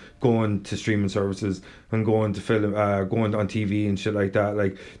stuff, going to streaming services and going to film, going on TV and shit like that.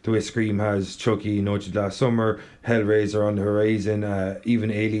 Like the way Scream has Chucky, Noche last summer, Hellraiser on the horizon, even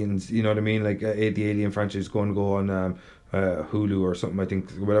Aliens. You know what I mean? Like the Alien franchise is going to go on Hulu or something. I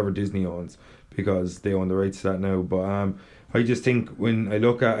think whatever Disney owns, because they own the rights to that now. But I just think when I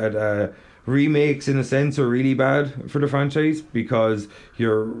look at it, remakes in a sense are really bad for the franchise, because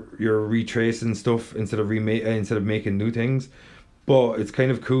you're retracing stuff instead of making new things. But it's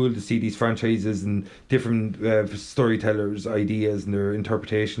kind of cool to see these franchises and different storytellers' ideas and their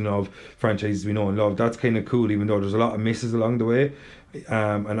interpretation of franchises we know and love. That's kind of cool, even though there's a lot of misses along the way.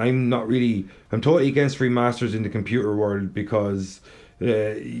 And I'm totally against remasters in the computer world, because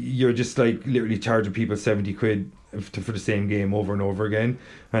you're just like literally charging people 70 quid for the same game over and over again.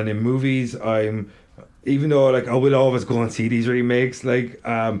 And in movies, even though like I will always go and see these remakes, like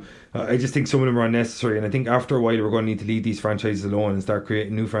I just think some of them are unnecessary, and I think after a while we're going to need to leave these franchises alone and start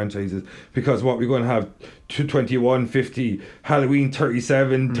creating new franchises, because what we're going to have 21, 50, Halloween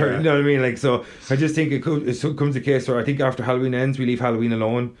 37, 30, you know what I mean? Like, so I just think it comes a case where I think after Halloween ends we leave Halloween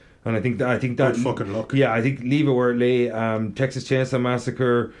alone. And I think that good fucking luck. Yeah, I think leave it where it lay. Texas Chainsaw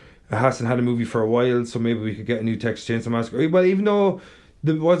Massacre hasn't had a movie for a while, so maybe we could get a new Texas Chainsaw Massacre. Well, even though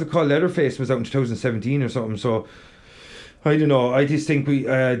what's it called, Leatherface was out in 2017 or something, so I don't know. I just think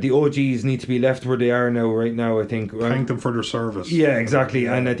the OGs need to be left where they are now. Right now, I think thank them for their service. Yeah, exactly.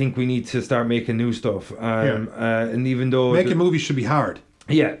 And I think we need to start making new stuff. And even though making movies should be hard.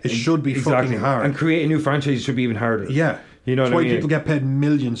 Yeah, it should be fucking hard. And creating new franchises should be even harder. Yeah. You know that's what why I mean? people get paid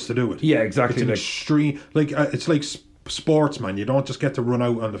millions to do it. Yeah, exactly. It's an extreme, it's like sports, man. You don't just get to run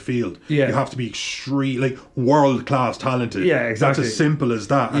out on the field. Yeah. You have to be extreme, like world class talented. Yeah, exactly. That's as simple as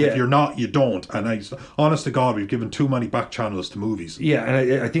that. And yeah. if you're not, you don't. And honest to God, we've given too many back channels to movies. Yeah,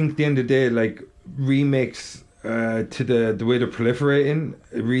 and I think at the end of the day, like remakes to the way they're proliferating,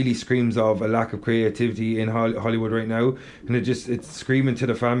 it really screams of a lack of creativity in Hollywood right now, and it's screaming to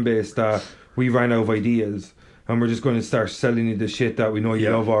the fan base that we ran out of ideas. And we're just going to start selling you the shit that we know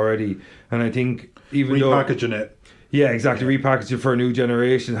you love already. And I think even repackaging it. Yeah, exactly. Repackage it for a new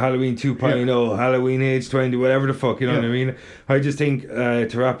generation. Halloween 2.0, Halloween age 20, whatever the fuck, you know what I mean? I just think,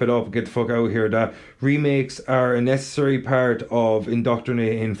 to wrap it up and get the fuck out of here, that remakes are a necessary part of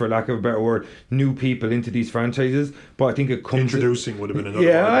indoctrinating, for lack of a better word, new people into these franchises. But I think it comes... Introducing would have been another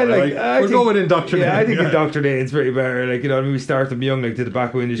word. We'll go with indoctrinating. Yeah, I think indoctrinating is pretty better. Like, you know, I mean, we start them young, like the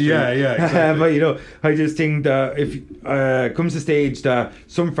tobacco industry. Yeah, exactly. But, you know, I just think that if comes the stage that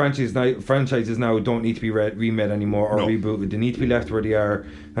some franchises now don't need to be remade anymore or rebooted. They need to be left where they are.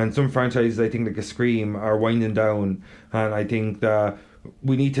 And some franchises, I think, like a Scream, are winding down. And I think that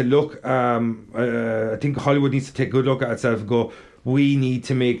we need to look... I think Hollywood needs to take a good look at itself and go, we need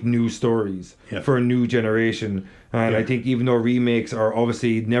to make new stories for a new generation. And I think even though remakes are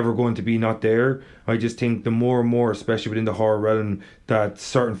obviously never going to be not there, I just think the more and more, especially within the horror realm, that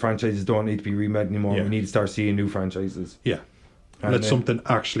certain franchises don't need to be remade anymore. We need to start seeing new franchises. Yeah. Let something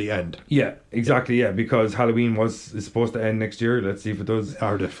actually end. Yeah, exactly. Yeah, because Halloween is supposed to end next year. Let's see if it does.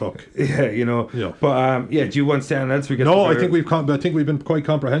 Or the fuck. Yeah, you know. Yeah. But do you want to say anything else? I think we've been quite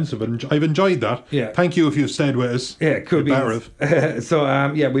comprehensive, and I've enjoyed that. Yeah. Thank you if you've stayed with us. Yeah, could be.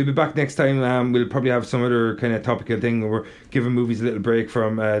 So we'll be back next time. We'll probably have some other kind of topical thing where we're giving movies a little break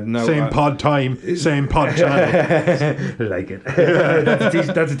from now. Same pod time, same pod channel. Like it.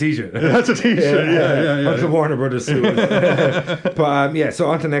 That's a t-shirt. That's a t-shirt. Yeah. That's the Warner Brothers suit. But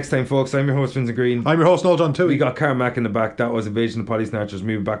so on to next time, folks. I'm your host, Vincent Green. I'm your host, Noel John Toohey. We got Carmack in the back. That was Invasion of Polly Snatchers.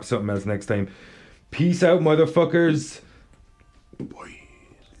 We'll be back with something else next time. Peace out, motherfuckers. Boy.